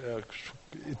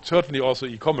certainly also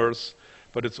e-commerce,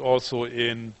 but it's also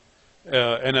in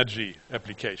energy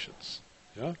applications.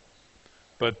 Yeah?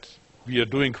 But we are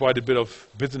doing quite a bit of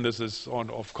businesses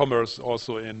of commerce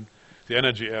also in the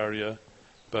energy area.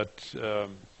 But,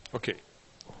 okay.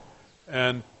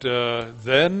 And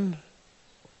then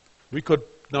we could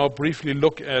now briefly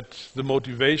look at the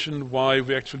motivation why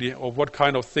we actually, or what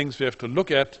kind of things we have to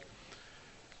look at.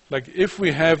 Like if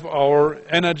we have our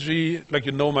energy, like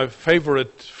you know my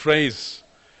favorite phrase,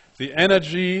 the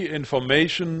energy,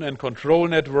 information and control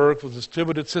network with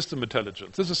distributed system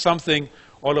intelligence. This is something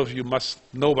all of you must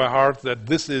know by heart, that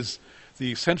this is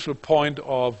the essential point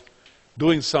of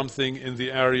doing something in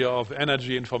the area of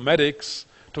energy informatics,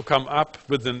 to come up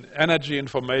with an energy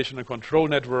information and control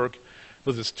network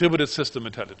with distributed system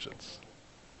intelligence.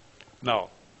 Now,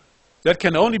 that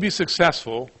can only be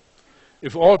successful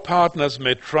if all partners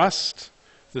may trust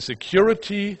the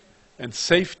security and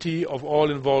safety of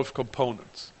all involved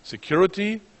components.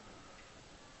 Security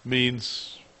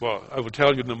means, well, I will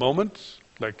tell you in a moment,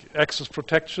 like access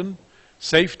protection.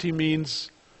 Safety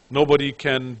means nobody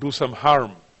can do some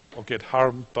harm or get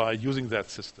harmed by using that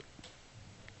system.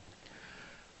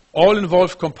 All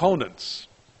involved components,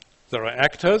 there are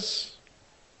actors,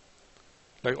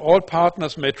 like all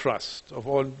partners may trust of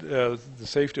all the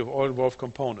safety of all involved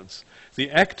components. The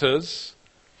actors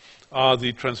are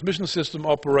the transmission system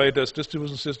operators,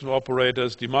 distribution system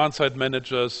operators, demand-side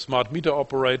managers, smart meter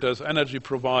operators, energy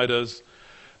providers,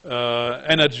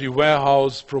 energy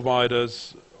warehouse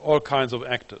providers, all kinds of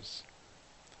actors.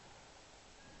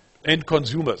 And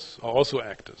consumers are also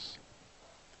actors.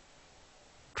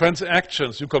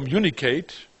 Transactions, you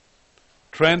communicate,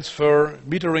 transfer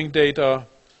metering data.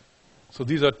 So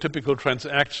these are typical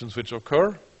transactions which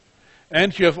occur.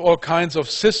 And you have all kinds of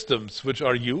systems which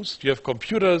are used. You have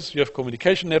computers, you have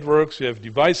communication networks, you have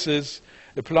devices,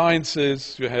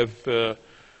 appliances, you have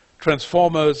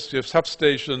transformers, you have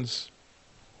substations.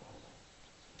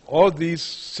 All these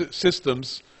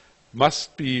systems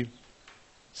must be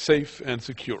safe and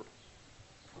secure.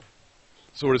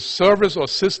 So a service or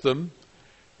system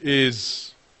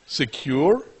is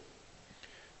secure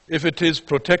if it is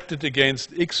protected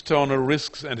against external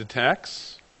risks and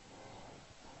attacks.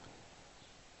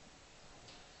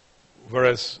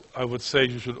 Whereas I would say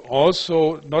you should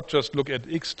also not just look at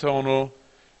external,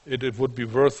 it would be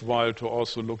worthwhile to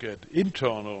also look at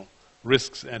internal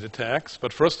risks and attacks.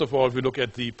 But first of all, we look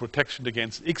at the protection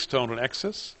against external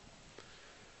access.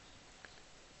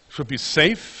 should be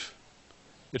safe,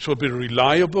 it should be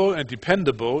reliable and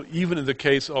dependable, even in the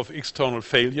case of external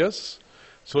failures.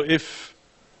 So if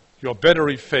your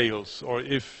battery fails or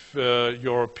if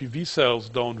your PV cells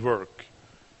don't work,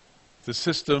 the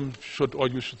system should, or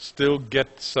you should still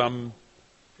get some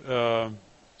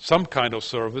kind of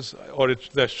service, or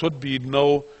there should be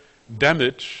no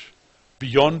damage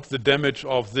beyond the damage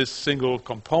of this single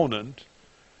component.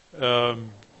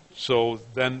 So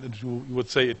then you would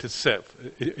say it is safe.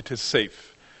 It is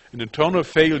safe. An internal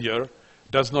failure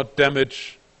does not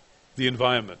damage the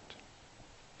environment.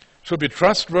 Should be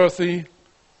trustworthy.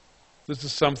 This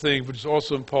is something which is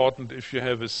also important if you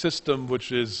have a system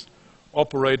which is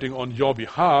operating on your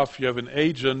behalf. You have an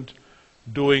agent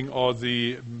doing all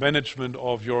the management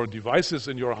of your devices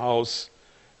in your house.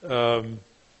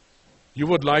 You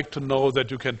would like to know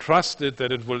that you can trust it,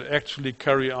 that it will actually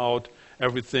carry out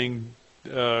everything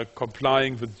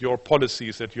complying with your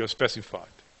policies that you have specified.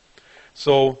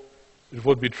 So it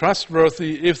would be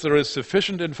trustworthy if there is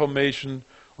sufficient information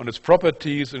on its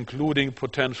properties, including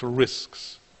potential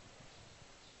risks.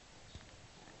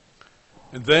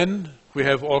 And then we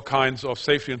have all kinds of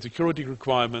safety and security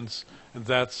requirements, and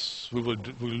that's we'll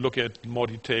look at in more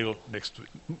detail next week.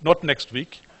 Not next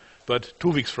week, but 2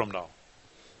 weeks from now,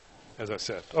 as I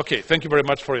said. Okay, thank you very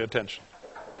much for your attention.